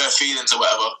her feelings or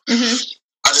whatever,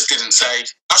 I just didn't say.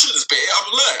 I should have just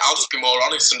I'll just be more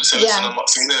honest and just say, listen, I'm not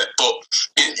feeling it. But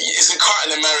it's quite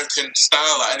an American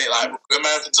style, like, isn't it? Like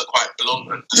Americans are quite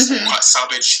blunt and just quite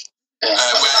savage. Yeah,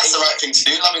 that's the right thing to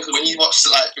do, because when you watch,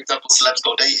 like, for example, celebs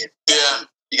go dating,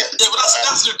 you get but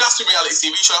that's the reality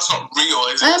TV show. That's not real,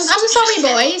 is it? I'm sorry,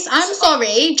 boys. I'm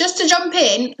sorry. Just to jump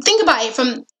in, think about it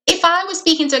from. If I was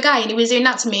speaking to a guy and he was doing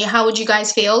that to me, how would you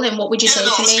guys feel and what would you say to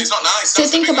me? It's not nice. So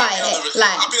think about it. I've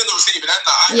been on the receiving end.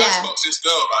 I spoke to this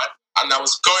girl, right? And I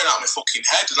was going out of my fucking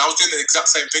head, and I was doing the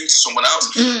exact same thing to someone else.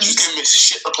 She was giving me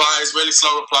shit replies, really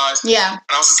slow replies. Yeah.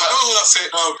 And I was just like, oh, that's it.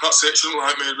 No, that's it. She doesn't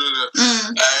like me.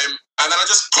 And then I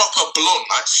just proper blunt,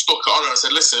 like, stuck it on her and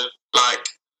said, listen, like,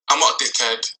 I'm not a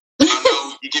dickhead. I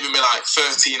know you're giving me, like,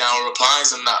 13-hour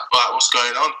replies and that, like, what's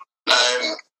going on?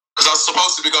 Because I was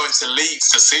supposed to be going to Leeds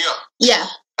to see her. Yeah.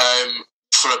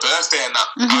 For her birthday and that.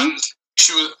 And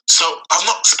so I'm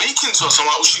not speaking to her. So I'm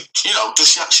like, well, does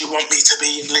she actually want me to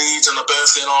be in Leeds on her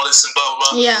birthday and all this and blah,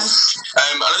 blah, blah? Yeah.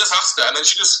 And I just asked her, and then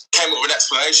she just came up with an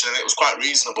explanation, and it was quite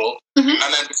reasonable. Mm-hmm. And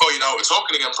then before you know it, we're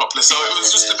talking again properly. So it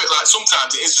was just a bit like,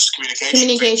 sometimes it is just communication.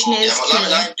 Communication is key.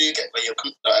 I do get where you're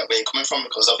coming from,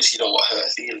 because obviously you don't want to hurt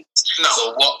her feelings. No. So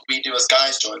what we do as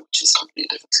guys, Joy, which is completely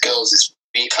different to girls, is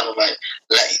we kind of like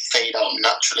let it fade out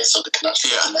naturally, so they can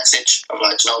actually get the message. I'm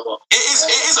like, you know what? It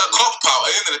is a cop out.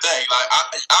 At the end of the day, like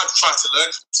I've tried to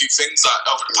learn from a few things, like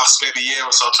over the past maybe year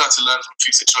or so. I've tried to learn from a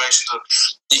few situations that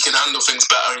you can handle things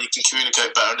better and you can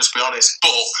communicate better and just be honest.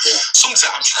 But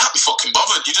sometimes you can't be fucking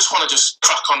bothered. You just want to just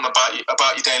crack on about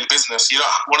your daily business. You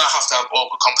don't want to have to have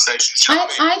awkward conversations. You know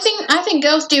what I mean? I think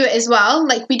girls do it as well.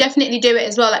 Like, we definitely do it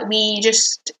as well. Like, we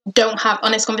just don't have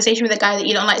honest conversation with a guy that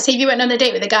you don't like. Say if you went on a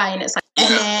date with a guy and it's like,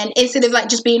 and then instead of like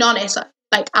just being honest,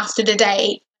 like after the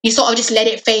date, you sort of just let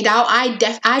it fade out. I've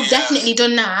definitely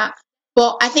done that,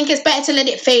 but I think it's better to let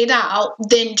it fade out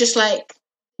than just like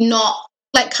not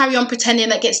like carry on pretending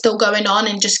like it's still going on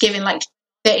and just giving like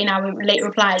 13-hour late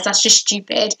replies. That's just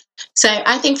stupid. So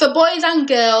I think for boys and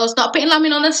girls, not putting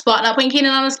Lamin on the spot, not putting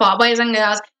Keenan on the spot, boys and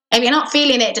girls, if you're not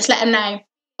feeling it, just let them know.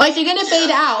 Or if you're going to fade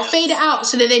it out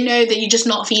so that they know that you're just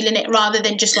not feeling it, rather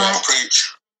than just like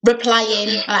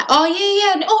replying like, oh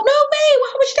yeah, oh no way,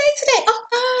 how was your day today?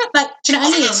 Oh, like, do you know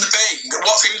what I mean? That's the thing.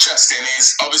 What's interesting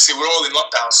is obviously we're all in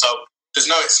lockdown, so there's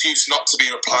no excuse not to be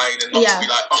replying and not to be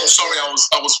like, oh, sorry, I was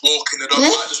walking the dog.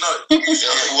 Like, there's no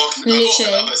walking the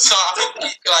dog. So I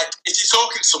think like if you're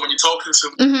talking to someone, you're talking to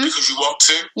them because you want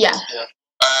to. Yeah.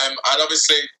 And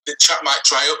obviously the chat might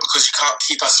dry up because you can't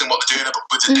keep asking what they're doing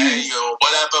with the day or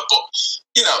whatever. But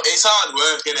it's hard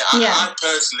work, isn't it? I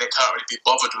personally can't really be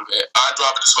bothered with it. I'd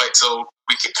rather just wait till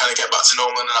we can kind of get back to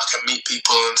normal and I can meet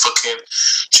people and fucking.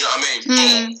 Do you know what I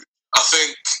mean? But I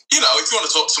think if you want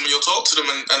to talk to someone, you'll talk to them,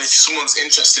 and if someone's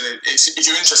interested if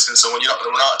you're interested in someone, you're not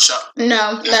going to run out of chat.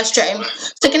 No, that's true.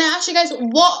 So can I ask you guys,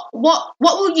 what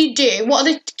will you do?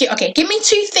 Give me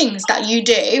 2 things that you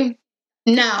do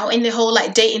now in the whole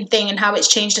like dating thing and how it's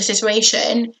changed the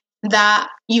situation that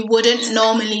you wouldn't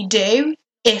normally do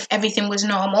if everything was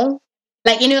normal.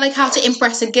 Like, like how to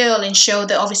impress a girl and show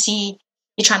that obviously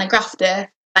you're trying to graft her.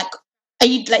 Like, are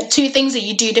you like 2 things that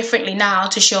you do differently now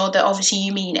to show that obviously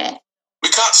you mean it? We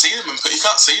can't see them, but you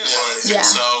can't see them or anything. Yeah.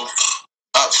 So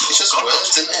it's just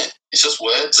words, isn't it? It's just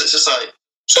words. It's just like.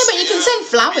 Yeah, but you can send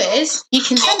flowers. You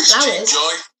can send flowers.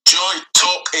 Joy,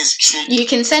 talk is cheap. You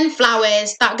can send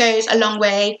flowers. That goes a long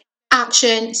way.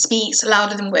 Action speaks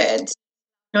louder than words.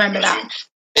 Remember that.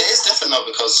 It is different though,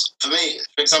 because for me,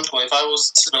 for example, if I was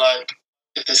to be like,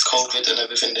 if this COVID and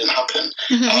everything didn't happen,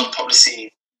 I would probably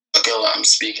see a girl that I'm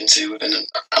speaking to within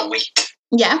a week.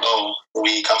 Yeah. Or a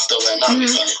week after, when that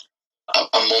is like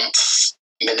a month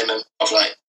minimum of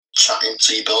like chatting.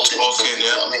 So you're building something, you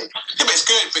know what I mean? Yeah, but it's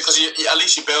good because at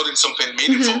least you're building something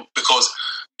meaningful because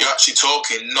you're actually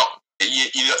talking, not you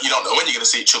don't know when you're going to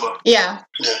see each other. Yeah.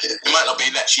 It might not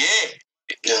be next year.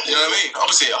 You know what I mean?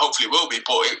 Obviously, hopefully it will be,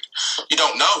 but you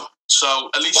don't know. So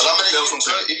at least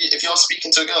if you're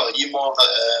speaking to a girl, are you more of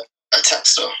a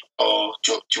texter, or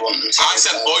do you want them to... I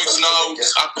send voice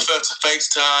notes. I prefer to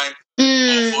FaceTime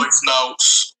or voice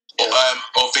notes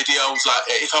or videos. Like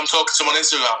if I'm talking to someone on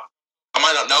Instagram, I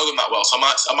might not know them that well, so I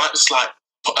might just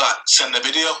send a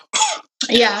video.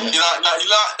 Yeah. Like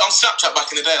on Snapchat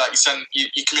back in the day, like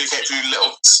you communicate through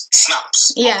little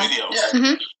snaps or videos.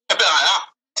 Yeah. A bit like that.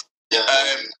 Yeah.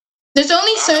 There's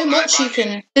only so much you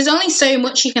can. There's only so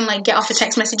much you can like get off a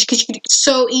text message because you can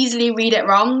so easily read it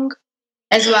wrong,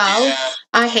 as well. Yeah.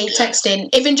 I hate texting,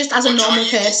 even just as a normal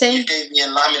person. You gave me a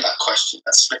line in that question.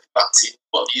 Let's flip back to you.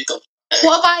 What have you done?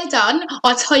 What have I done?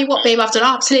 I'll tell you what, babe, I've done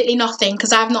absolutely nothing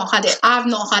because I've not had it. I've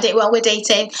not had it while we're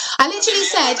dating. I literally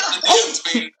said...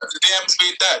 The DM's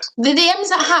been dead. The DMs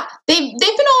that they've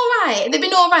been alright. They've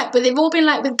been alright, but they've all been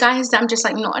like with guys that I'm just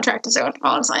like not attracted to.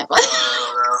 I was like...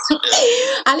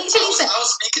 I literally said... I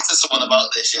was speaking to someone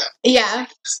about this, Yeah.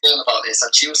 About this,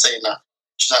 and she was saying that.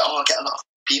 She's like, I get a lot of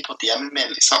people DMing me,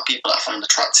 and it's not people that I find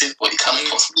attractive, but you kind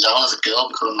of puts me down as a girl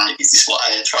because I'm like, is this what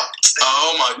I attract?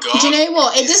 Oh my god! Do you know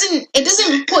what? It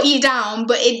doesn't put you down,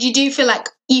 but you do feel like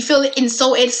you feel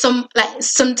insulted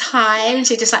sometimes.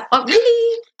 You're just like, oh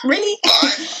really?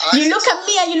 You look at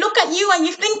me and you look at you and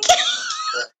you think.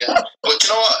 Yeah. But do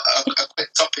you know what a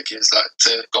quick topic is, like,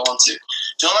 to go on to? Do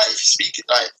you know, like, if you speak,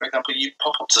 like, for example, you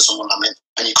pop up to someone,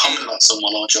 and you compliment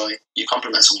someone, or Joy, you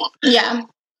compliment someone. Yeah.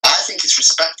 I think it's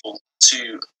respectful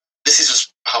to, this is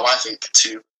just how I think,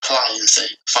 to reply and say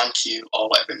thank you or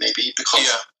whatever it may be, because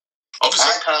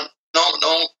obviously I can't,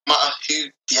 no matter who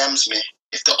DMs me,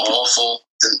 if they're awful,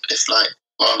 if like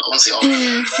Well, I won't say ugly.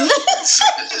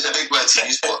 It's a big word to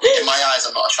use, but in my eyes,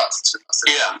 I'm not attracted to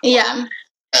them. Yeah.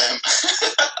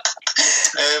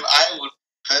 I would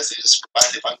personally just reply,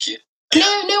 thank you.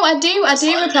 No, I do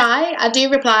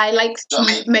reply like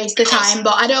most of the time,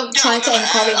 but I don't try to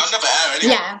encourage. I never air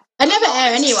anyone. Yeah, I never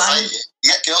air anyone.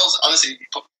 Yeah, girls, honestly,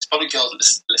 it's probably girls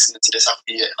listening to this after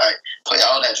you like put it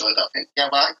out there, enjoy that thing. Yeah,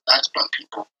 well, I just blank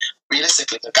people.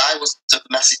 Realistically, if the guy was to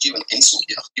message you and insult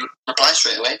you, you would reply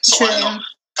straight away. So why not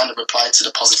kind of reply to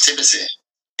the positivity?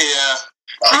 Yeah.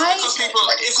 Because people,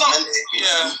 like, it's not.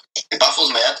 Yeah. It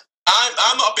baffles my head.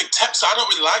 I'm not a big texter. I don't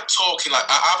really like talking. Like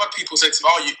I've had people say to me,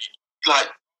 "Oh, you like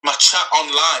my chat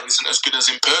online isn't as good as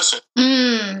in person."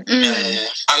 Yeah.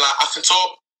 And like I can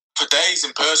talk for days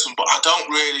in person, but I don't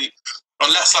really,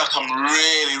 unless like I'm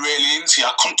really, really into you,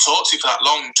 I couldn't talk to you for that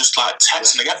long. Just like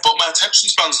texting again, but my attention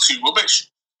span's too rubbish.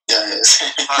 Yeah, it is.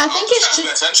 I think it's just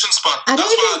my attention span. That's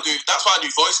why I do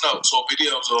voice notes or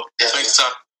videos or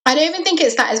FaceTime. I don't even think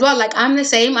it's that as well. Like I'm the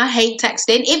same. I hate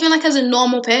texting, even like as a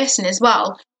normal person as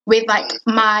well. With like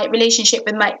my relationship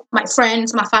with my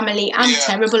friends, my family, I'm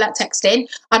terrible at texting.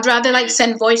 I'd rather like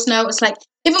send voice notes. Like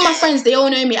even my friends, they all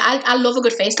know me. I love a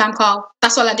good FaceTime call.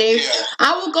 That's all I do.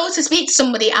 I will go to speak to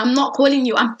somebody. I'm not calling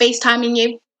you. I'm FaceTiming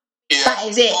you. Yeah. That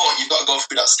is it. You've got to go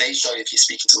through that stage, though. If you're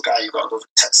speaking to a guy, you've got to go through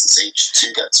the texting stage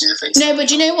to get to the face. No, but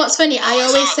do you know what's funny? I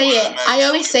always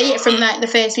say it from like the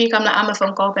first week. I'm like, I'm a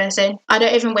phone call person. I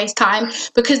don't even waste time,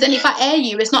 because then if I air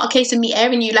you, it's not a case of me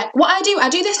airing you. Like what I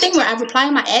do this thing where I reply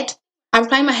in my head.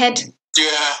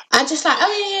 Yeah. I just like,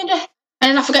 oh yeah. And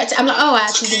then I forget to, I'm like, oh, I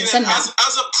actually didn't send that.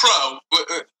 As a pro,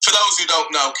 for those who don't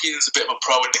know, Keenan's a bit of a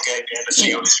pro in the game here in the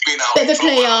field. He's been out. Bit of a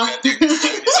player.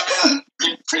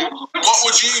 What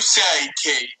would you say,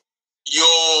 Key,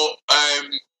 your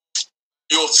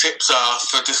tips are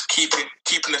for just keeping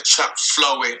the chat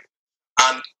flowing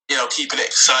and, you know, keeping it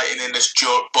exciting in this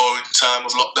boring time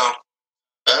of lockdown?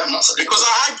 Because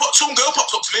some girl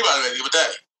popped up to me, by the way, the other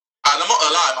day, and I'm not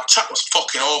gonna lie, my chat was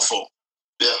fucking awful.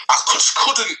 Yeah. I just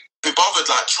couldn't be bothered,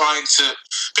 like, trying to,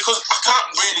 because I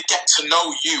can't really get to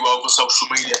know you over social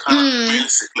media,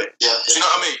 realistically. Yeah. Do you know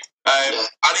what I mean?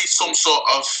 I need some sort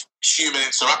of human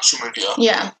interaction with you.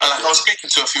 Yeah. And like, I was speaking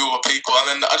to a few other people, and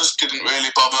then I just didn't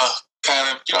really bother, kind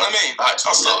of, you know what I mean? Like,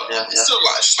 I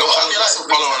still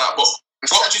following that. But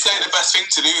what would you say the best thing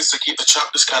to do is to keep the chat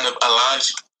just kind of alive?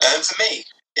 For me,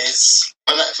 is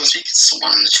when I'm speaking to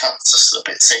someone in the chat, it's just a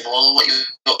bit saying, well, what you're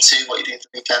up to, what you're doing for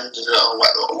the weekend, or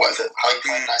whatever, how you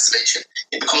play in isolation.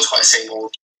 It becomes quite same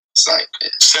old. It's like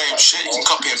same shit. You can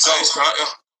copy and paste, right?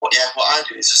 What I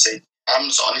do is just say, I'm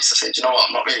just honest. I say, do you know what?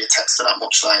 I'm not really a texter that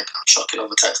much. Like I'm shocking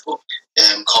over text, but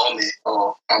call me,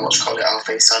 or I'll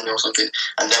FaceTime you or something.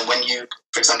 And then when you,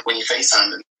 for example, when you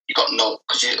FaceTime them, you got no,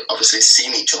 because you obviously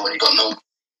seen each other, you got no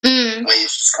way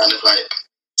of kind of like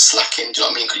slacking. Do you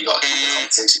know what I mean? Because you got to keep the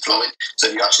conversation flowing. So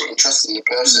if you're actually interested in the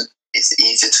person, it's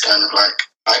easy to kind of like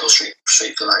I go straight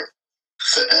for like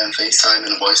FaceTime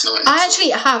and a voice note. I actually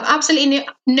have absolutely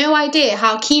no idea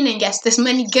how Keenan gets this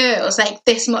many girls, like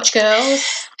this much girls.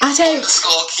 I don't.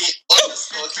 Underscore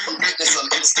Greatness on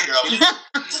Instagram.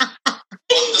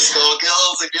 Underscore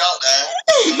girls, if you're out there,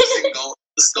 I'm single.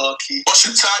 Underscore Key. What's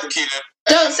your type, Keenan?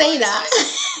 Don't say that.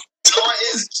 Do you know what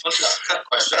it is? It's funny that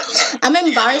question. I'm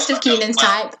embarrassed of Keenan's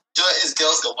type. Do you know what it is?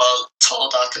 Girls go, well, tall,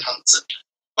 dark, and handsome.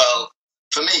 Well,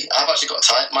 for me, I've actually got a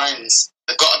type. Mine's,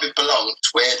 they've got to be below,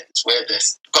 it's weird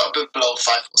this, they've got to be below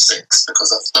 5'6",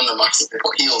 because I've done the maths, if they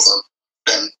put heels on,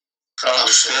 then oh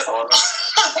shit.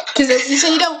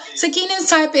 So Keenan's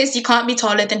type is you can't be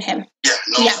taller than him. Yeah,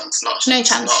 no chance. Not a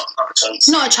chance.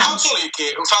 Not a chance. How tall are you,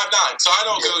 Kate? 5'9", so I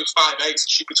know a girl who's 5'8", so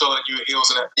she'd be taller than you with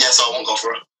heels in it. Yeah, so I won't go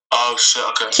for her. Oh shit,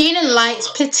 okay. Keenan likes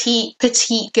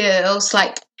petite girls,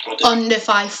 like under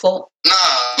 5 foot.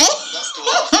 Nah, that's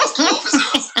dwarfism.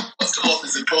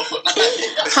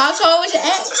 How tall was your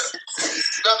ex?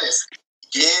 To be honest,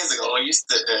 years ago I used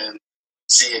to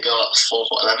see a girl that was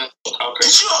 4'11". Okay.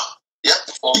 Did you? Yeah,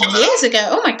 4'11". Years ago?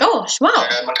 Oh my gosh, wow.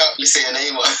 I can't really say her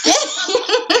name.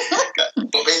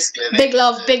 But basically, big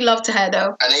love to her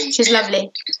though. She's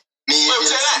lovely.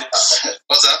 Was it an ex?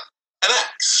 What's that? An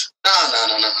ex? No.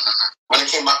 When I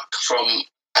came back from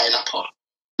Iron Apple,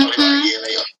 probably about a year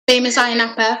later. Famous Iron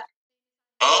Apple.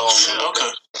 Oh shit,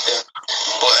 okay. Yeah.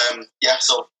 But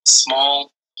so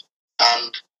small,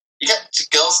 and you get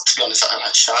girls, to be honest, that are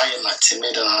like shy and like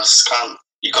timid, and I just can't.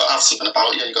 You got to have something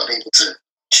about you. You got to be able to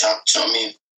chat. Do you know what I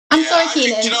mean? I'm sorry,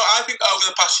 Keenan. I think over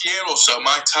the past year or so,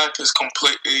 my type has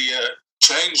completely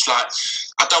changed. Like,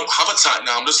 I don't have a type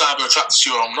now. I'm just either attracted to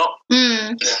you or I'm not. Yeah.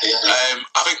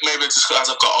 I think maybe just as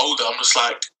I've got older, I'm just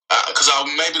like, because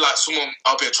maybe like someone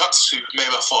I'll be attracted to, maybe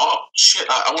I thought, oh shit,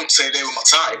 I wouldn't say they were my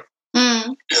type.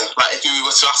 Yeah, like if you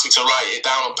were to ask me to write it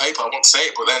down on paper, I wouldn't say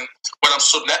it. But then when I'm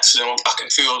stood next to them, I can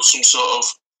feel some sort of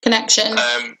connection.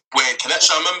 Weird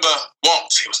connection. I remember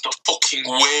once, it was the fucking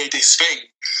weirdest thing.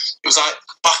 It was like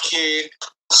back in,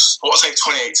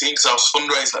 2018, because I was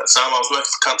fundraising at the time. I was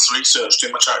working for cancer research,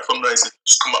 doing my charity fundraising,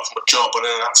 just come back from a job, and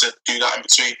then I had to do that in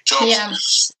between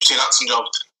jobs, between acting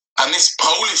jobs. And this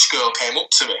Polish girl came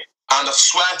up to me, and I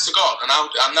swear to God, and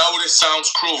I know this sounds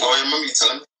cruel. Oh, I remember you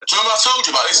telling me. Do you remember I told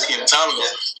you about this kid a time ago?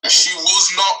 Yeah. She was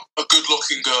not a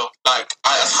good-looking girl. Like,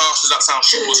 as harsh as that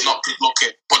sounds, she was not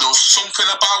good-looking. But there was something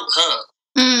about her.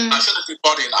 I should have good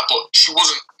body in that, but she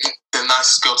wasn't the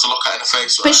nicest girl to look at in the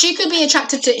face. Right? But she could be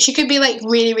attracted to. She could be like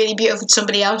really, really beautiful to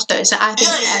somebody else, though. So I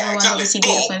think everyone obviously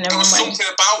beautiful in their own way. There was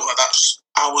something about her that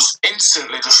I was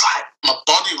instantly just like, my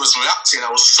body was reacting.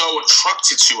 I was so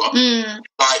attracted to her.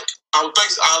 Like I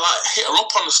hit her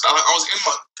up on the stand. Like, I was in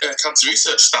my cancer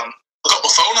research stand. I got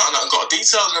my phone out and I got a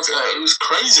detail and everything. It was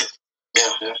crazy.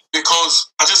 Yeah.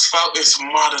 Because I just felt this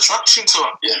mad attraction to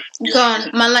her. Yeah. Go on,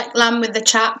 man, like lamb with the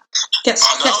chat. Gets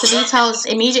the details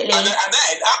immediately. And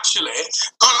then actually,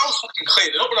 God, I was fucking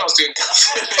cleaning up when I was doing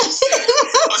cancer.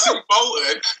 I was in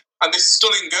Bolton. And this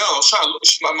stunning girl, I was trying to look,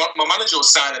 my manager was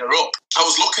signing her up. I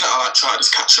was looking at her, like, trying to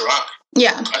just catch her eye.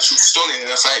 Yeah. And she was stunning in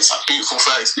her face, like, beautiful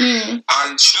face.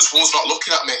 And she just was not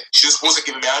looking at me. She just wasn't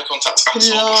giving me eye contact. I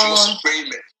saw her, she wasn't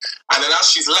screaming. And then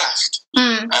as she's left,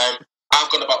 I've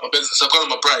gone about my business. I've gone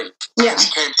on my break. Yeah. And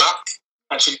she came back,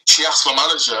 and she asked my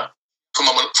manager for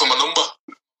my number.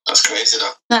 That's crazy,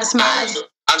 though. That's mad.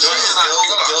 And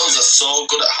girls are so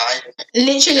good at hiding.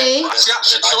 Literally.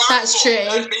 That's true.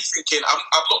 Me thinking,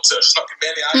 I've looked at her, she's not giving me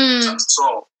any eye contact at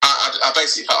all. I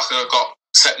basically felt like I got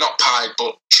set, not pied,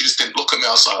 but she just didn't look at me.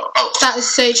 I was like, oh. That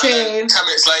is so true. And then 10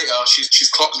 minutes later,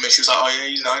 she's clocked me. She was like, oh yeah,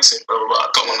 he's nice, blah, blah, blah.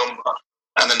 I got my number.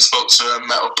 And then spoke to her,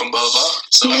 met up and blah, blah.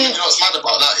 So, you know what's mad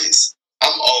about that is,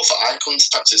 I'm all for eye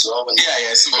contact as well. When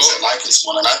it's important. Liking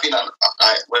someone. And I've been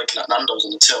working at Nando's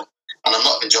on the till, and I'm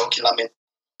not even joking. I mean,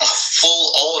 a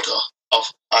full order of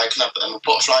I can have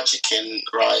butterfly chicken,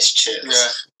 rice,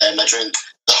 chips, and my drink.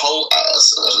 The whole. I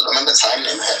remember timing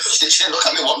in my head. She didn't look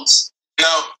at me once.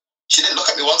 No, she didn't look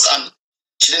at me once, and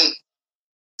she didn't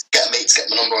get a mate to get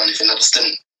my number or anything. I just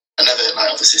didn't. I never,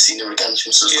 obviously seen her again. She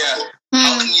was so cool.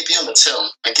 How can you be on the till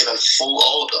and give a full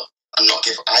order and not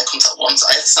give eye contact once?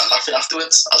 I had to start laughing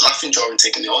afterwards. I was laughing during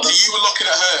taking the order. So you were looking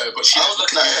at her, but I was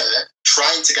looking at her,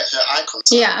 trying to get her eye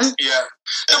contact. Yeah.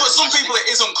 No, but some people it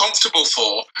is uncomfortable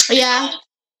for. Yeah.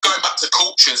 Going back to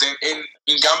cultures, in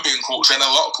Gambian culture and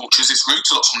a lot of cultures, it's rude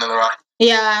to look someone in the eye.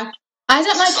 Yeah. I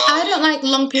don't like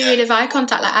long period of eye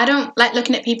contact. Like I don't like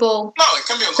looking at people it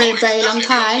can be for a very long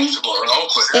time.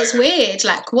 It's weird.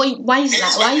 Like why is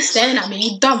that? Why are you staring at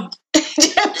me? You dumb.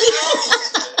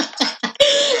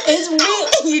 It's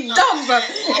weird. You dumb, bro.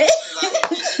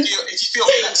 If you feel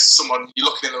next to someone, you're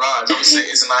looking in their eyes. Obviously,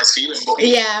 it is a nice feeling, but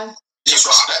it's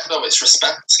respect, though. It's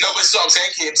respect. No, but it's what I'm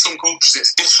saying. In some cultures,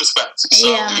 it's disrespect. So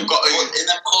you've got in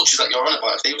them cultures that you're on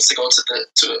about, if they was to go to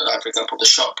for example, the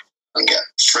shop and get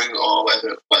fruit or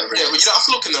whatever. Yeah, but you don't have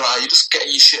to look in their eye. You're just getting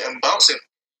your shit and bouncing.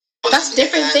 But that's a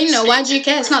different thing, though. Why do you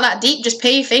care? It's not that deep. Just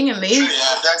pay your thing and move.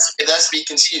 Yeah, if they're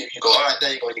speaking to you, you go, all right,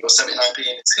 there you go. You go 79p.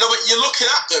 No, but you're looking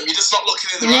at them. You're just not looking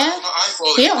in the eye. Not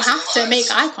eyeballing. You don't have to make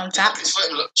eye contact.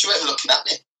 She weren't looking at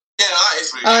me. Yeah, no, that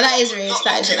is rude. Oh, that is rude. Not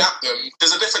looking at them.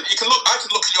 There's a different. I can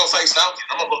look in your face now.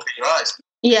 I'm not looking in your eyes.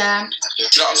 Yeah. Do you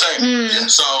know what I'm saying? Yeah.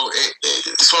 So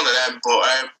it's one of them.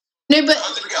 But no, but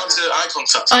how did we get onto eye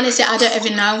contact? Honestly, I don't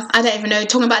even know.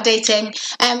 Talking about dating.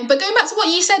 But going back to what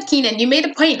you said, Keenan, you made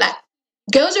a point. Like,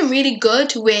 girls are really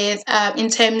good with in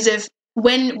terms of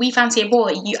when we fancy a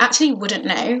boy, you actually wouldn't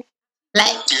know.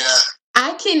 Like,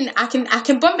 I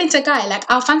can bump into a guy, like,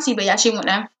 I'll fancy, but you actually won't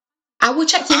know. I will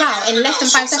check you out in less than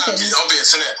 5 seconds. It's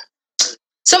obvious, isn't it?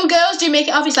 Some girls do make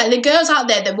it obvious. Like, the girls out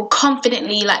there that will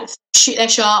confidently, like, shoot their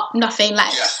shot, nothing,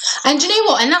 like. Yeah. And do you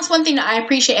know what? And that's one thing that I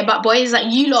appreciate about boys.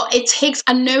 Like, you lot,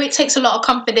 I know it takes a lot of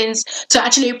confidence to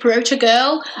actually approach a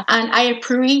girl. And I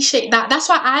appreciate that. That's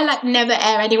why I, like, never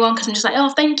air anyone, because I'm just like, oh,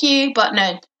 thank you. But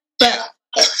no. But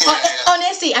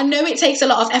honestly, I know it takes a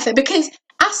lot of effort, because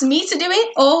ask me to do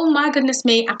it, oh my goodness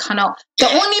me, I cannot. The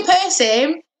only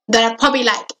person that I probably,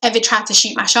 like, ever tried to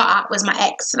shoot my shot at was my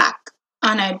ex. Like,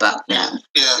 I know, but yeah.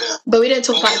 But we don't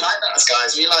talk about. We like that as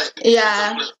guys. We like.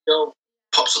 Yeah. Girl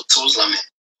pops up to us like me.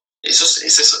 It's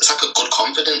like a good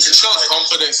confidence. It's got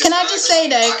confidence. Can I just say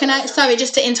though? Sorry,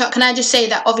 just to interrupt. Can I just say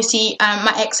that obviously,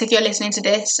 my ex, if you're listening to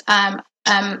this,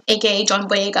 aka John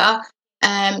Boyega,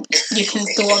 you can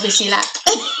still obviously like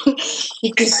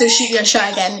you can still shoot your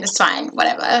shot again. It's fine,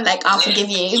 whatever. Like, I'll forgive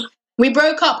you. We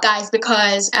broke up, guys,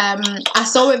 because I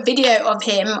saw a video of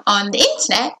him on the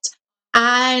internet,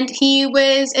 and he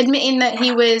was admitting that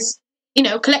he was, you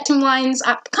know, collecting wines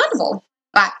at the carnival.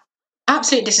 Like,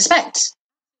 absolute disrespect.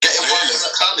 Getting wines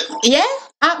at carnival? Yeah,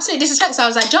 absolute disrespect. So I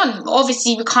was like, John,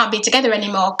 obviously we can't be together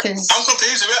anymore because... I'm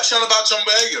confused. Are we actually on about John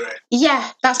Berger?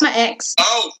 Yeah, that's my ex.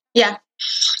 Oh. Yeah.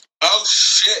 Oh,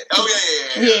 shit. Oh,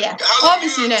 yeah.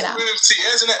 Obviously, you know that. 2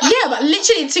 years, isn't it? Yeah, but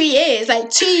literally 2 years.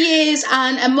 Like, 2 years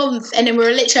and a month, and then we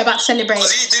were literally about to celebrate.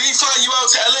 Did he fly you out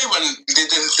to LA when he did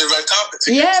the red carpet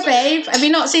together? Yeah, babe. Have you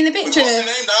not seen the picture? What's her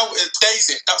name now?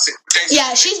 Daisy. That's it. Daisy.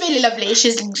 Yeah, she's really lovely.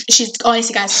 She's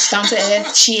honestly, guys, she's down to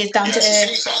earth. She is down to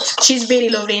earth. She's really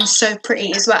lovely and so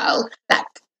pretty as well. Like,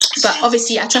 but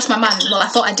obviously, I trust my man. Well, I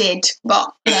thought I did,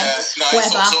 but you know,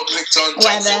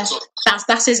 whatever.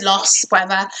 That's his loss.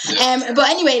 Whatever. Yeah. But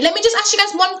anyway, let me just ask you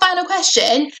guys one final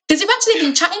question, because we've actually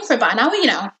been chatting for about an hour, you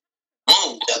know.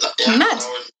 Oh, yeah. Mad,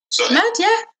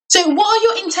 yeah. So, what are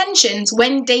your intentions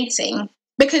when dating?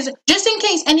 Because just in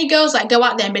case any girls like go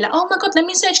out there and be like, oh my god, let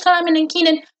me search Lamin and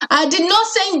Keenan. I did not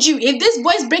send you. If these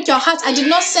boys break your heart, I did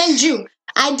not send you.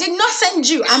 I did not send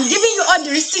you. I'm giving you all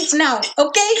the receipts now,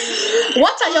 okay?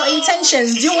 What are your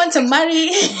intentions? Do you want to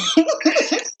marry? Lamin,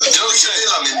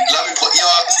 put your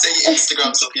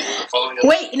Instagram so people can follow you.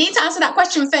 Wait, you need to answer that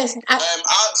question first.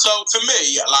 So for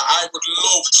me, like, I would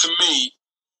love to meet,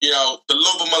 you know, the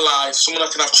love of my life, someone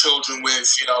I can have children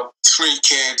with, you know, 3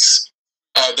 kids.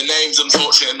 The name's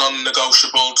unfortunately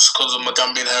non-negotiable just because of my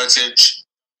Gambian heritage.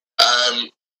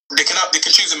 They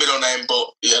can choose a middle name,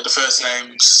 but yeah, the first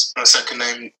name's and the second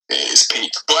name is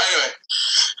Pete. But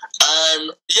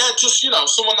anyway, just, you know,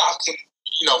 someone that I can,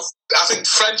 you know, I think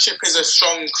friendship is a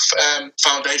strong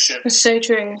foundation. It's so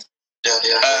true.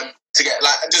 Yeah. To get,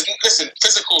 like, just listen,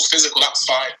 physical's physical, that's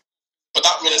fine, but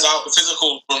that runs out. The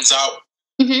physical runs out.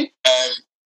 Mm-hmm.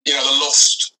 You know, the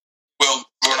lust will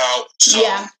run out. So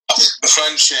yeah. I think the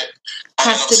friendship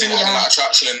and obviously having that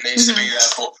attraction needs to be there.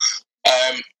 But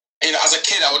you know, as a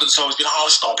kid, I would have always been, oh,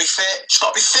 she's got to be fit. She's got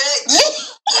to be fit.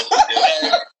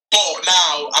 But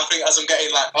now, I think as I'm getting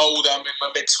like older, I'm in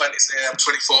my mid-20s now. I'm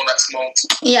 24 next month.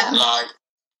 Yeah. Like,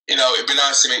 you know, it'd be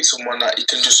nice to meet someone that you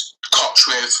can just coach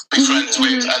with, be friends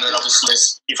with, and then obviously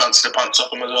you fancy the pants off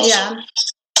them as well. Yeah.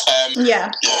 So, yeah,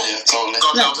 totally.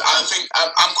 God knows. I think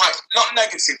I'm quite, not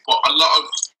negative, but a lot of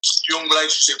young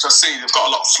relationships I see, they've got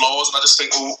a lot of flaws, and I just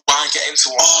think, well, why get into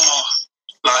one?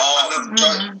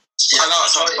 I know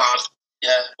it sounds bad.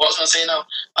 Yeah, what I was going to say now,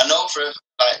 I know for,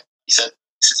 like, you said,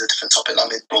 this is a different topic, I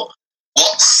mean, but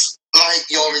what's, like,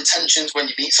 your intentions when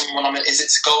you meet someone? I mean, is it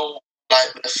to go,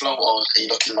 like, with the flow, or are you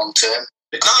looking long term?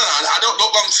 No, I don't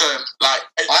look long term. Like,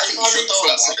 I think you should know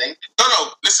that's the thing.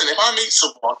 No, listen, if I meet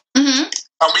someone,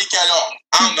 and we get on,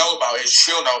 I'll know about it,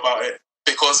 she'll know about it,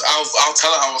 because I'll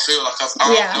tell her how I feel. Like, I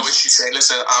have no issue saying,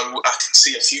 listen, I can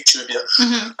see a future with you.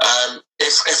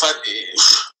 If I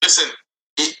listen,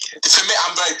 for me,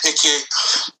 I'm very picky,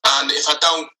 and if I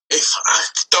don't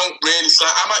really,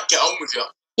 like, I might get on with you.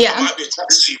 Yeah. I might be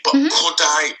attracted to you, but could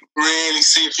I really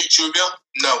see a future with you?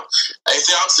 No. If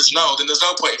the answer's no, then there's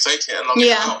no point in faking it and locking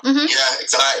it out. Yeah,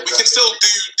 exactly. We can still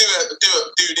do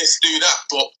this, do that,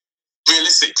 but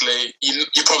realistically,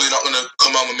 you're probably not going to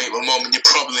come home and meet my mum, and you're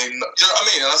probably not, you know what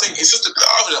I mean? And I think it's just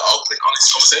having an open,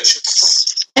 honest conversation.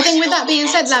 I think with that being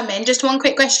said, Lamin, just one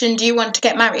quick question: do you want to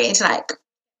get married? Like,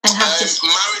 and have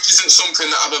marriage isn't something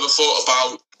that I've ever thought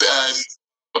about.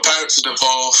 My parents are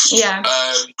divorced. Yeah.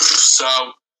 So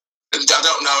I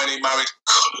don't know any married.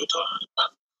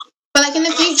 But like in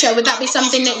the future, would that be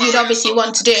something that you'd obviously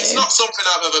want to do? It's not something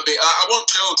I've ever been. I want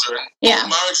children. Yeah.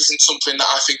 But marriage isn't something that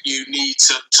I think you need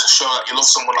to show that you love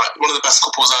someone. Like, one of the best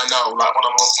couples I know, like one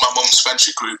of my mum's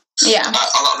friendship group. Yeah.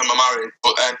 A lot of them are married,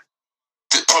 but then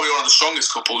probably one of the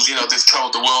strongest couples. You know, they've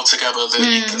travelled the world together.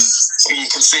 You can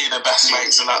see their best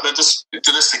mates and that. They're just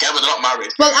together. They're not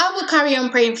married. Well, I will carry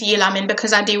on praying for you, Lamin,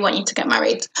 because I do want you to get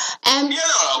married.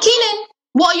 Keenan,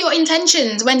 what are your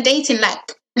intentions when dating?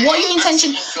 Like, what are your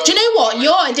intentions? Do you know what?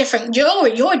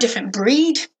 You're a different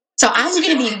breed. So I'm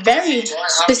going to be very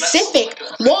specific.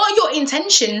 What are your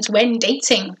intentions when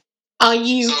dating? Are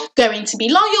you going to be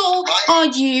loyal? Are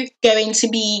you going to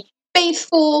be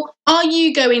faithful? Are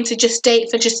you going to just date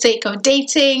for just sake of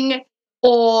dating,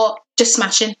 or just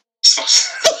smashing?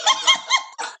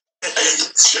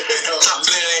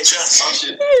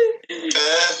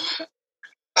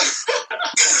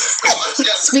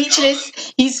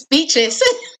 Speechless. He's speechless.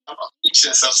 I'm not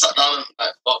speechless. I've sat down and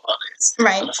thought about this.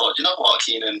 Right. And I thought, you know what,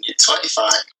 Keenan, you're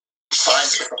 25. Fine,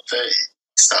 I'm 30.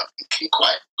 start thinking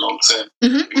quite long term.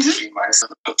 Mm-hmm. 3 months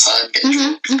of a good time getting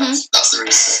drunk. That's the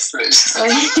real test.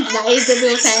 That is the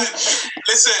real test.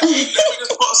 Listen, let me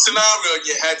just put a scenario in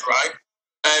your head, right?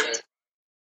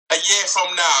 A year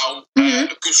from now,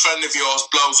 a good friend of yours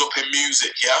blows up in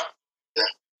music, yeah?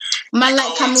 Man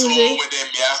like Kamuzu. With him,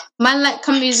 yeah? Man like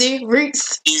Kamuzu.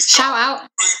 Roots. Shout out.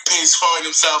 Groupies throwing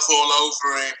himself all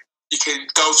over him. You can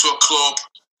go to a club.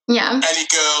 Yeah. Any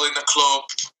girl in the club,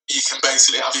 you can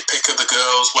basically have your pick of the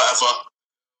girls, whatever.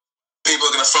 People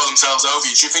are going to throw themselves over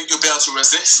you. Do you think you'll be able to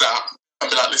resist that and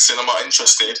be like, listen, I'm not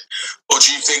interested? Or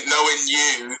do you think knowing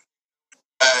you,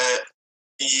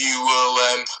 you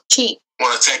will cheat?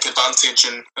 Want to take advantage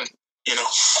and you know,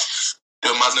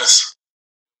 do madness?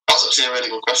 That's actually a really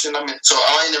good question. I mean, so am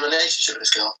I in a relationship with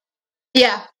this girl?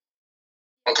 Yeah.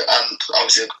 Okay, and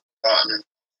obviously a partner.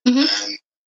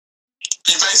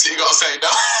 You basically got to say no.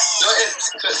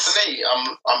 For me,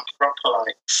 I'm proper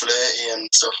like flirty and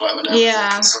stuff like that.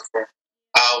 Yeah.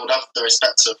 I would have the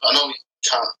respect of. I know you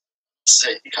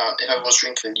can't. If everyone's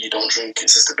drinking and you don't drink,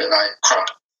 it's just a bit like crap.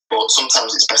 But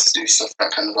sometimes it's best to do stuff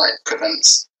that kind of like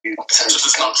prevents you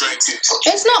just not drinking.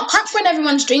 It's not crap when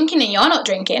everyone's drinking and you're not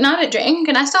drinking. I don't drink,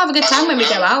 and I still have a good time when we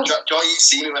go out. Joy, you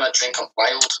see me when I drink, I'm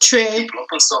wild. True. People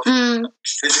up and stuff. And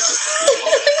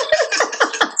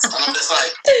I'm just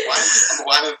like,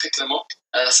 why am I picking them up?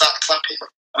 And I start clapping.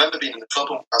 I remember being in the club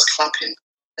and I was clapping.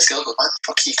 This girl goes, why the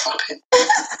fuck are you clapping?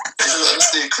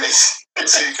 It's too crazy.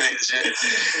 It's too crazy shit.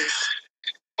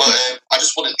 But I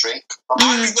just wouldn't drink.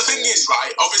 I think the thing is,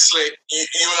 right, obviously,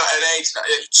 you're at an age,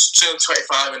 it's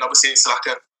 25, and obviously it's like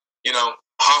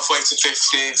halfway to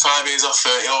 50, 5 years off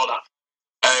 30, all that.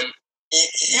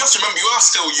 You have to remember, you are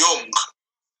still young.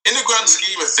 In the grand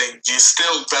scheme of things, you're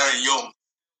still very young.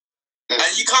 And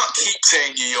you can't keep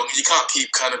saying you're young. You can't keep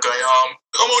kind of going, I'm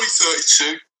only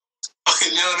 32. You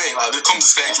know what I mean? Like, there comes a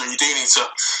stage where you do need to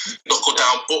knuckle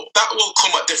down. But that will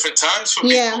come at different times for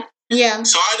people. Yeah.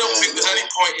 So I don't think there's any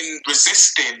point in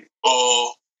resisting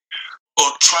or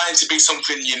trying to be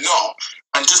something you're not.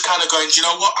 And just kind of going, do you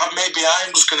know what? Maybe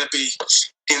I'm just going to be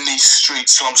in these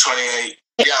streets till I'm 28.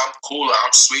 Yeah, I'm cool.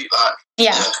 I'm sweet. Like,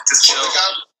 just chill.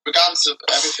 Regardless of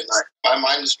everything, like, my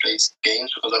mind is playing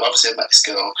games because I've obviously met this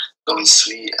girl, going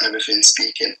sweet and everything,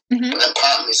 speaking. But then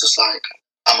part of me is just like,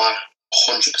 am I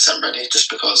 100% ready? Just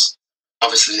because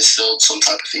obviously there's still some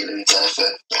type of feeling there for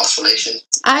the past relation.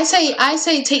 I say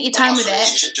take your time with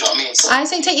it. Do you know what I mean? So, I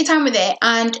say take your time with it,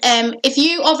 and if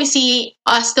you obviously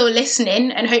are still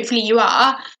listening, and hopefully you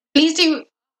are, please do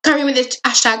carry on with the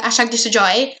hashtag Just a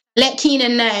Joy. Let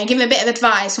Keenan know, give him a bit of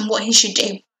advice on what he should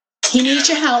do. He needs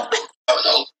your help. I don't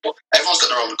know. Everyone's got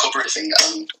their own recovery thing,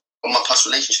 and on my past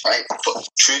relationship,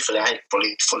 truthfully, I ain't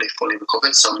fully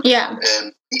recovered. So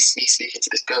he's speaking to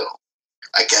this girl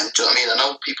again. Do you know what I mean? I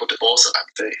know people divorce at like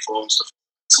 34 and stuff.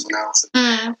 Someone else,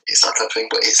 it's that type of thing.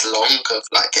 But it's long of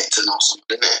like getting to know someone,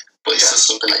 isn't it? But it's just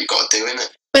something that you got to do, isn't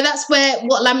it? But that's where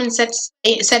what Lamin said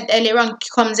earlier on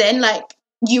comes in. Like,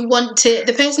 you want to,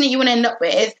 the person that you want to end up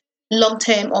with, long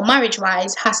term or marriage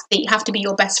wise, have to be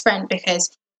your best friend,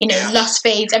 because lust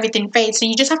fades, everything fades. So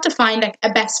you just have to find like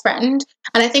a best friend.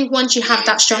 And I think once you have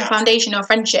that strong foundation of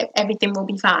friendship, everything will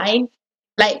be fine.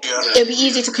 Like, it'll be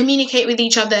easy to communicate with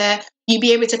each other. You'll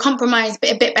be able to compromise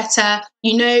a bit better.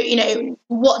 You know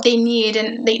what they need,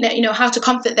 and they know how to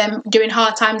comfort them during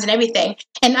hard times and everything.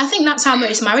 And I think that's how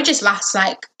most marriages last.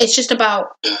 Like, it's just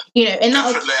about and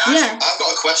that. I've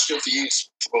got a question for you.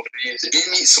 If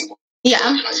you meet someone,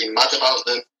 like, you're mad about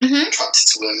them, attracted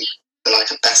to them, they're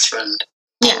like a best friend.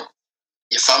 Yeah.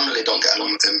 Your family don't get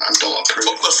along with them and don't approve.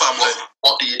 Fuck the family.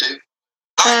 What do you do?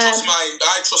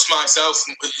 I trust myself,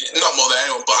 not more than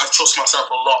anyone, but I trust myself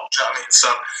a lot. Do you know what I mean? So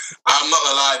I'm not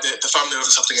gonna lie, the family will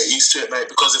just have to get used to it, mate.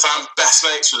 Because if I'm best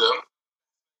mates with them,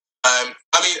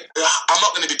 I'm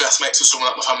not going to be best mates with someone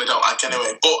that my family don't like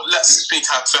anyway. But let's speak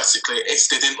hypothetically. If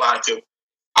they didn't like him,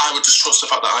 I would just trust the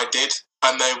fact that I did,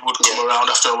 and they would come around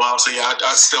after a while. So yeah,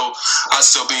 I'd still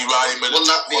be riding with. Wouldn't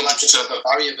that be like a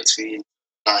barrier between,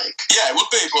 like? Yeah, it would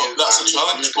be, but that's a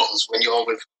challenge. But when you're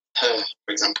with her,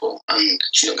 for example, and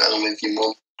she don't get on with your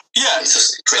mum. Yeah, it's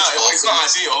not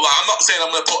ideal. Like, I'm not saying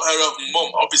I'm going to put her over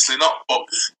mum, obviously not. But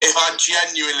if I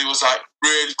genuinely was like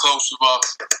really close with her,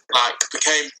 like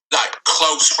became like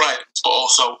close friends, but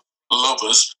also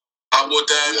lovers, I would,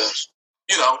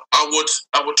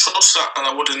 I would trust that, and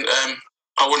I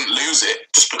wouldn't lose it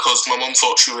just because my mum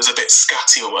thought she was a bit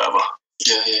scatty or whatever.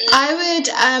 Yeah. I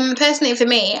would personally, for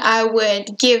me, I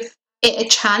would give it a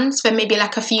chance for maybe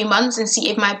like a few months and see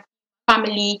if my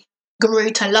family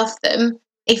grew to love them.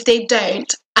 If they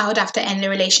don't, I would have to end the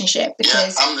relationship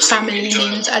because family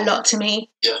means a lot to me.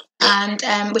 Yeah. And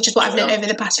which is what I've learned over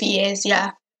the past few years.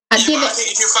 Yeah. I think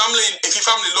if your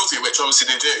family love you, which obviously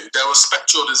they do, they'll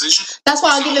respect your decision. That's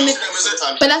why I'll give them.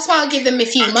 But that's why I'll give them a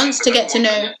few months to get to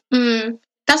know.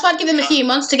 That's why I'd give them a few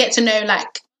months to get to know,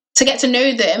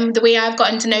 them the way I've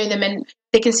gotten to know them, and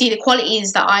they can see the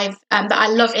qualities that I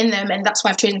love in them, and that's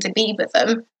why I've chosen to be with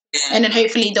them. And then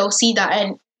hopefully they'll see that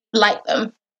and like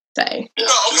them. So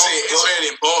obviously it's really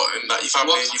important that your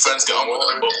family and your friends get on with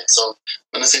them. So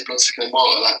when I say blood thicker than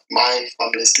water, like my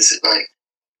family's decision.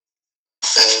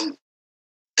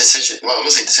 Well, I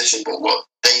won't say decision, but what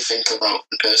they think about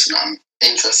the person I'm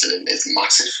interested in is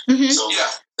massive. So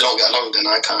if they don't get along, then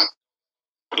I can't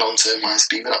long-term wise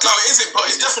be with that. No, it is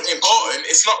important. It's definitely important.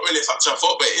 It's not really a factor I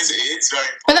thought, but it is very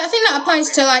important. But I think that applies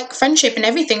to like friendship and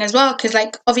everything as well, because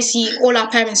like obviously all our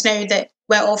parents know that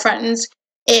we're all friends.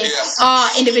 If our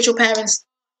individual parents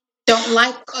don't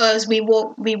like us, we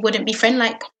wouldn't be friends.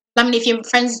 Like, I mean, if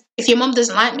your mom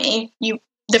doesn't like me,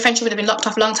 the friendship would have been locked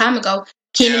off a long time ago.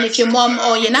 Keenan, if your mom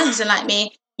or your nan doesn't like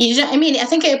me, you know what I mean? I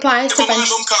think it applies to friendship. My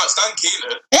mum can't stand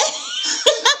Keenan.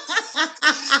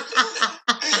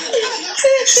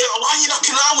 So why are you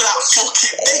knocking around with that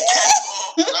fucking dickhead?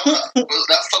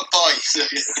 That fuck boy. It's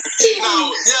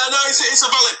a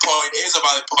valid point. It is a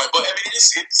valid point, but I mean,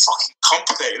 it's fucking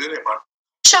complicated, isn't it, man?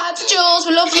 Shout out to Jules,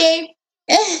 we love you.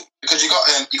 Because you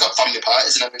got family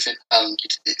parties and everything, and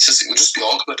it would just be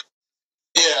awkward.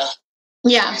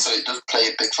 Yeah. So it does play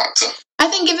a big factor. I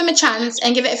think give them a chance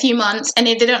and give it a few months, and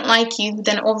if they don't like you,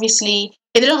 then obviously,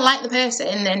 if they don't like the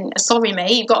person, then sorry,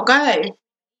 mate, you've got to go.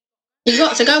 You've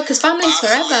got to go because family's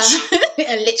forever.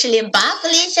 Literally, bye,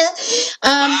 Felicia.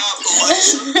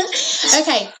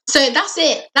 Okay, so that's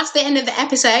it. That's the end of the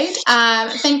episode.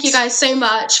 Thank you guys so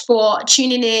much for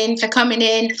tuning in, for coming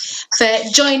in, for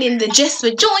joining the Just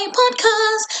for Joy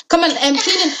podcast. Come on,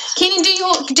 Keenan, do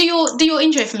your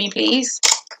intro for me, please.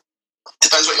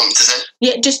 Depends what you want me to say.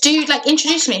 Yeah, just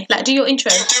introduce me. Like, do your intro.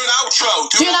 Do an outro.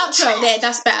 Do an outro. There,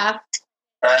 that's better.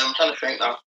 I'm trying to think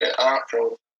now. Get an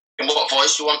outro. In what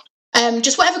voice you want?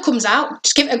 Just whatever comes out.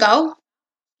 Just give it a go.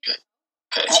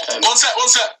 Okay. One sec.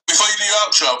 Before you do your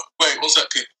outro, wait, one sec.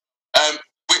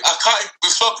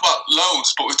 We've spoken about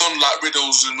loads, but we've done like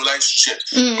riddles and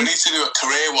relationships. We need to do a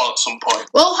career one at some point.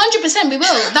 Well, 100% we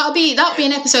will. That'll be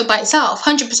an episode by itself.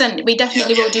 100%. We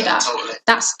definitely will do that. Totally.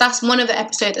 That's one of the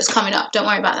episodes that's coming up. Don't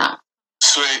worry about that.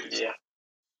 Sweet. Yeah.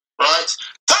 Right.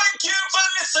 Thank you for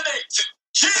listening to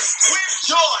Just with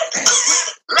Joy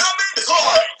with Lammy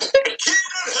Toy,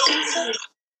 Keenan Hilton.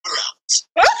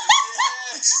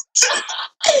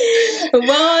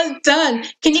 Well done.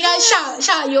 Can you guys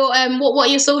shout your what are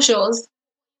your socials?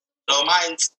 So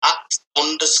mine's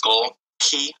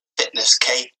 @_key fitness,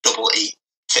 KEE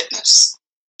fitness.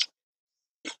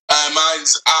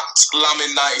 Mine's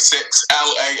 @Lamin96,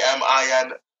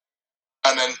 LAMIN,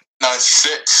 and then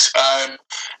 96. I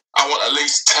want at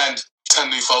least 10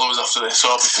 new followers after this, so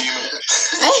I'll be fuming.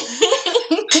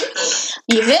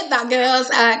 You heard that, girls.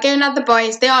 Go and add the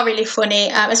boys. They are really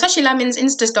funny, especially Lamin's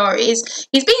Insta stories.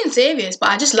 He's being serious, but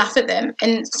I just laugh at them.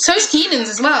 And so is Keenan's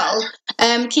as well.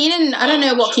 Keenan, I don't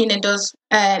know what Keenan does.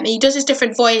 He does his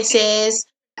different voices.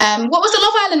 What was the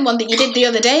Love Island one that you did the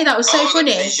other day? That was so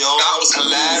funny. That was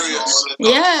hilarious.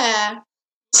 Yeah.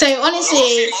 So honestly, I want to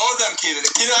see more of them, Keenan.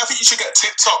 Keenan, I think you should get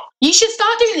TikTok. You should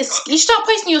start doing this. You should start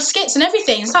posting your skits and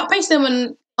everything. Start posting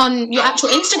them on your actual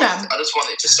Instagram. I just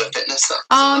want it just for fitness stuff.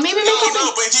 Maybe make it.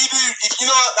 No, but if you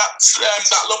know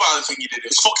that Love Island thing you did, it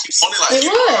was fucking funny. Like,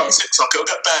 it was. On TikTok, it'll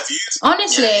get bare views.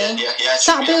 Honestly,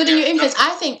 start building your influence.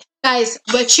 I think, guys,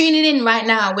 we're tuning in right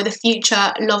now with a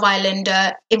future Love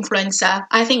Islander influencer.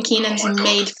 I think Keenan's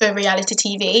made for reality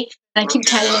TV, and I keep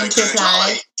telling him to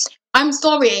apply. I'm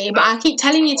sorry, but I keep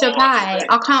telling you to apply.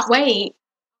 I can't wait.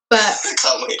 But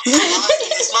can't wait.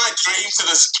 It's my dream to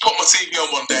just put my TV on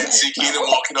one day and see Keenan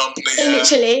walking on the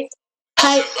literally.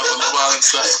 Hi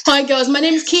girls, my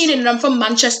name's Keenan and I'm from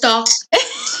Manchester.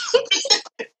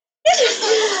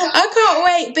 I can't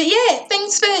wait. But yeah,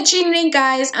 thanks for tuning in,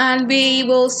 guys, and we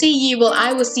will see you. Well,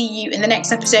 I will see you in the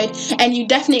next episode, and you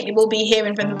definitely will be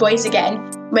hearing from the boys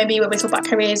again. Maybe when we talk about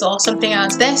careers or something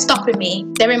else. They're stopping me.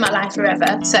 They're in my life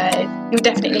forever, so you'll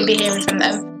definitely be hearing from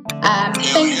them.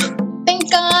 Thanks,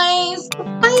 guys.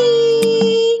 Bye.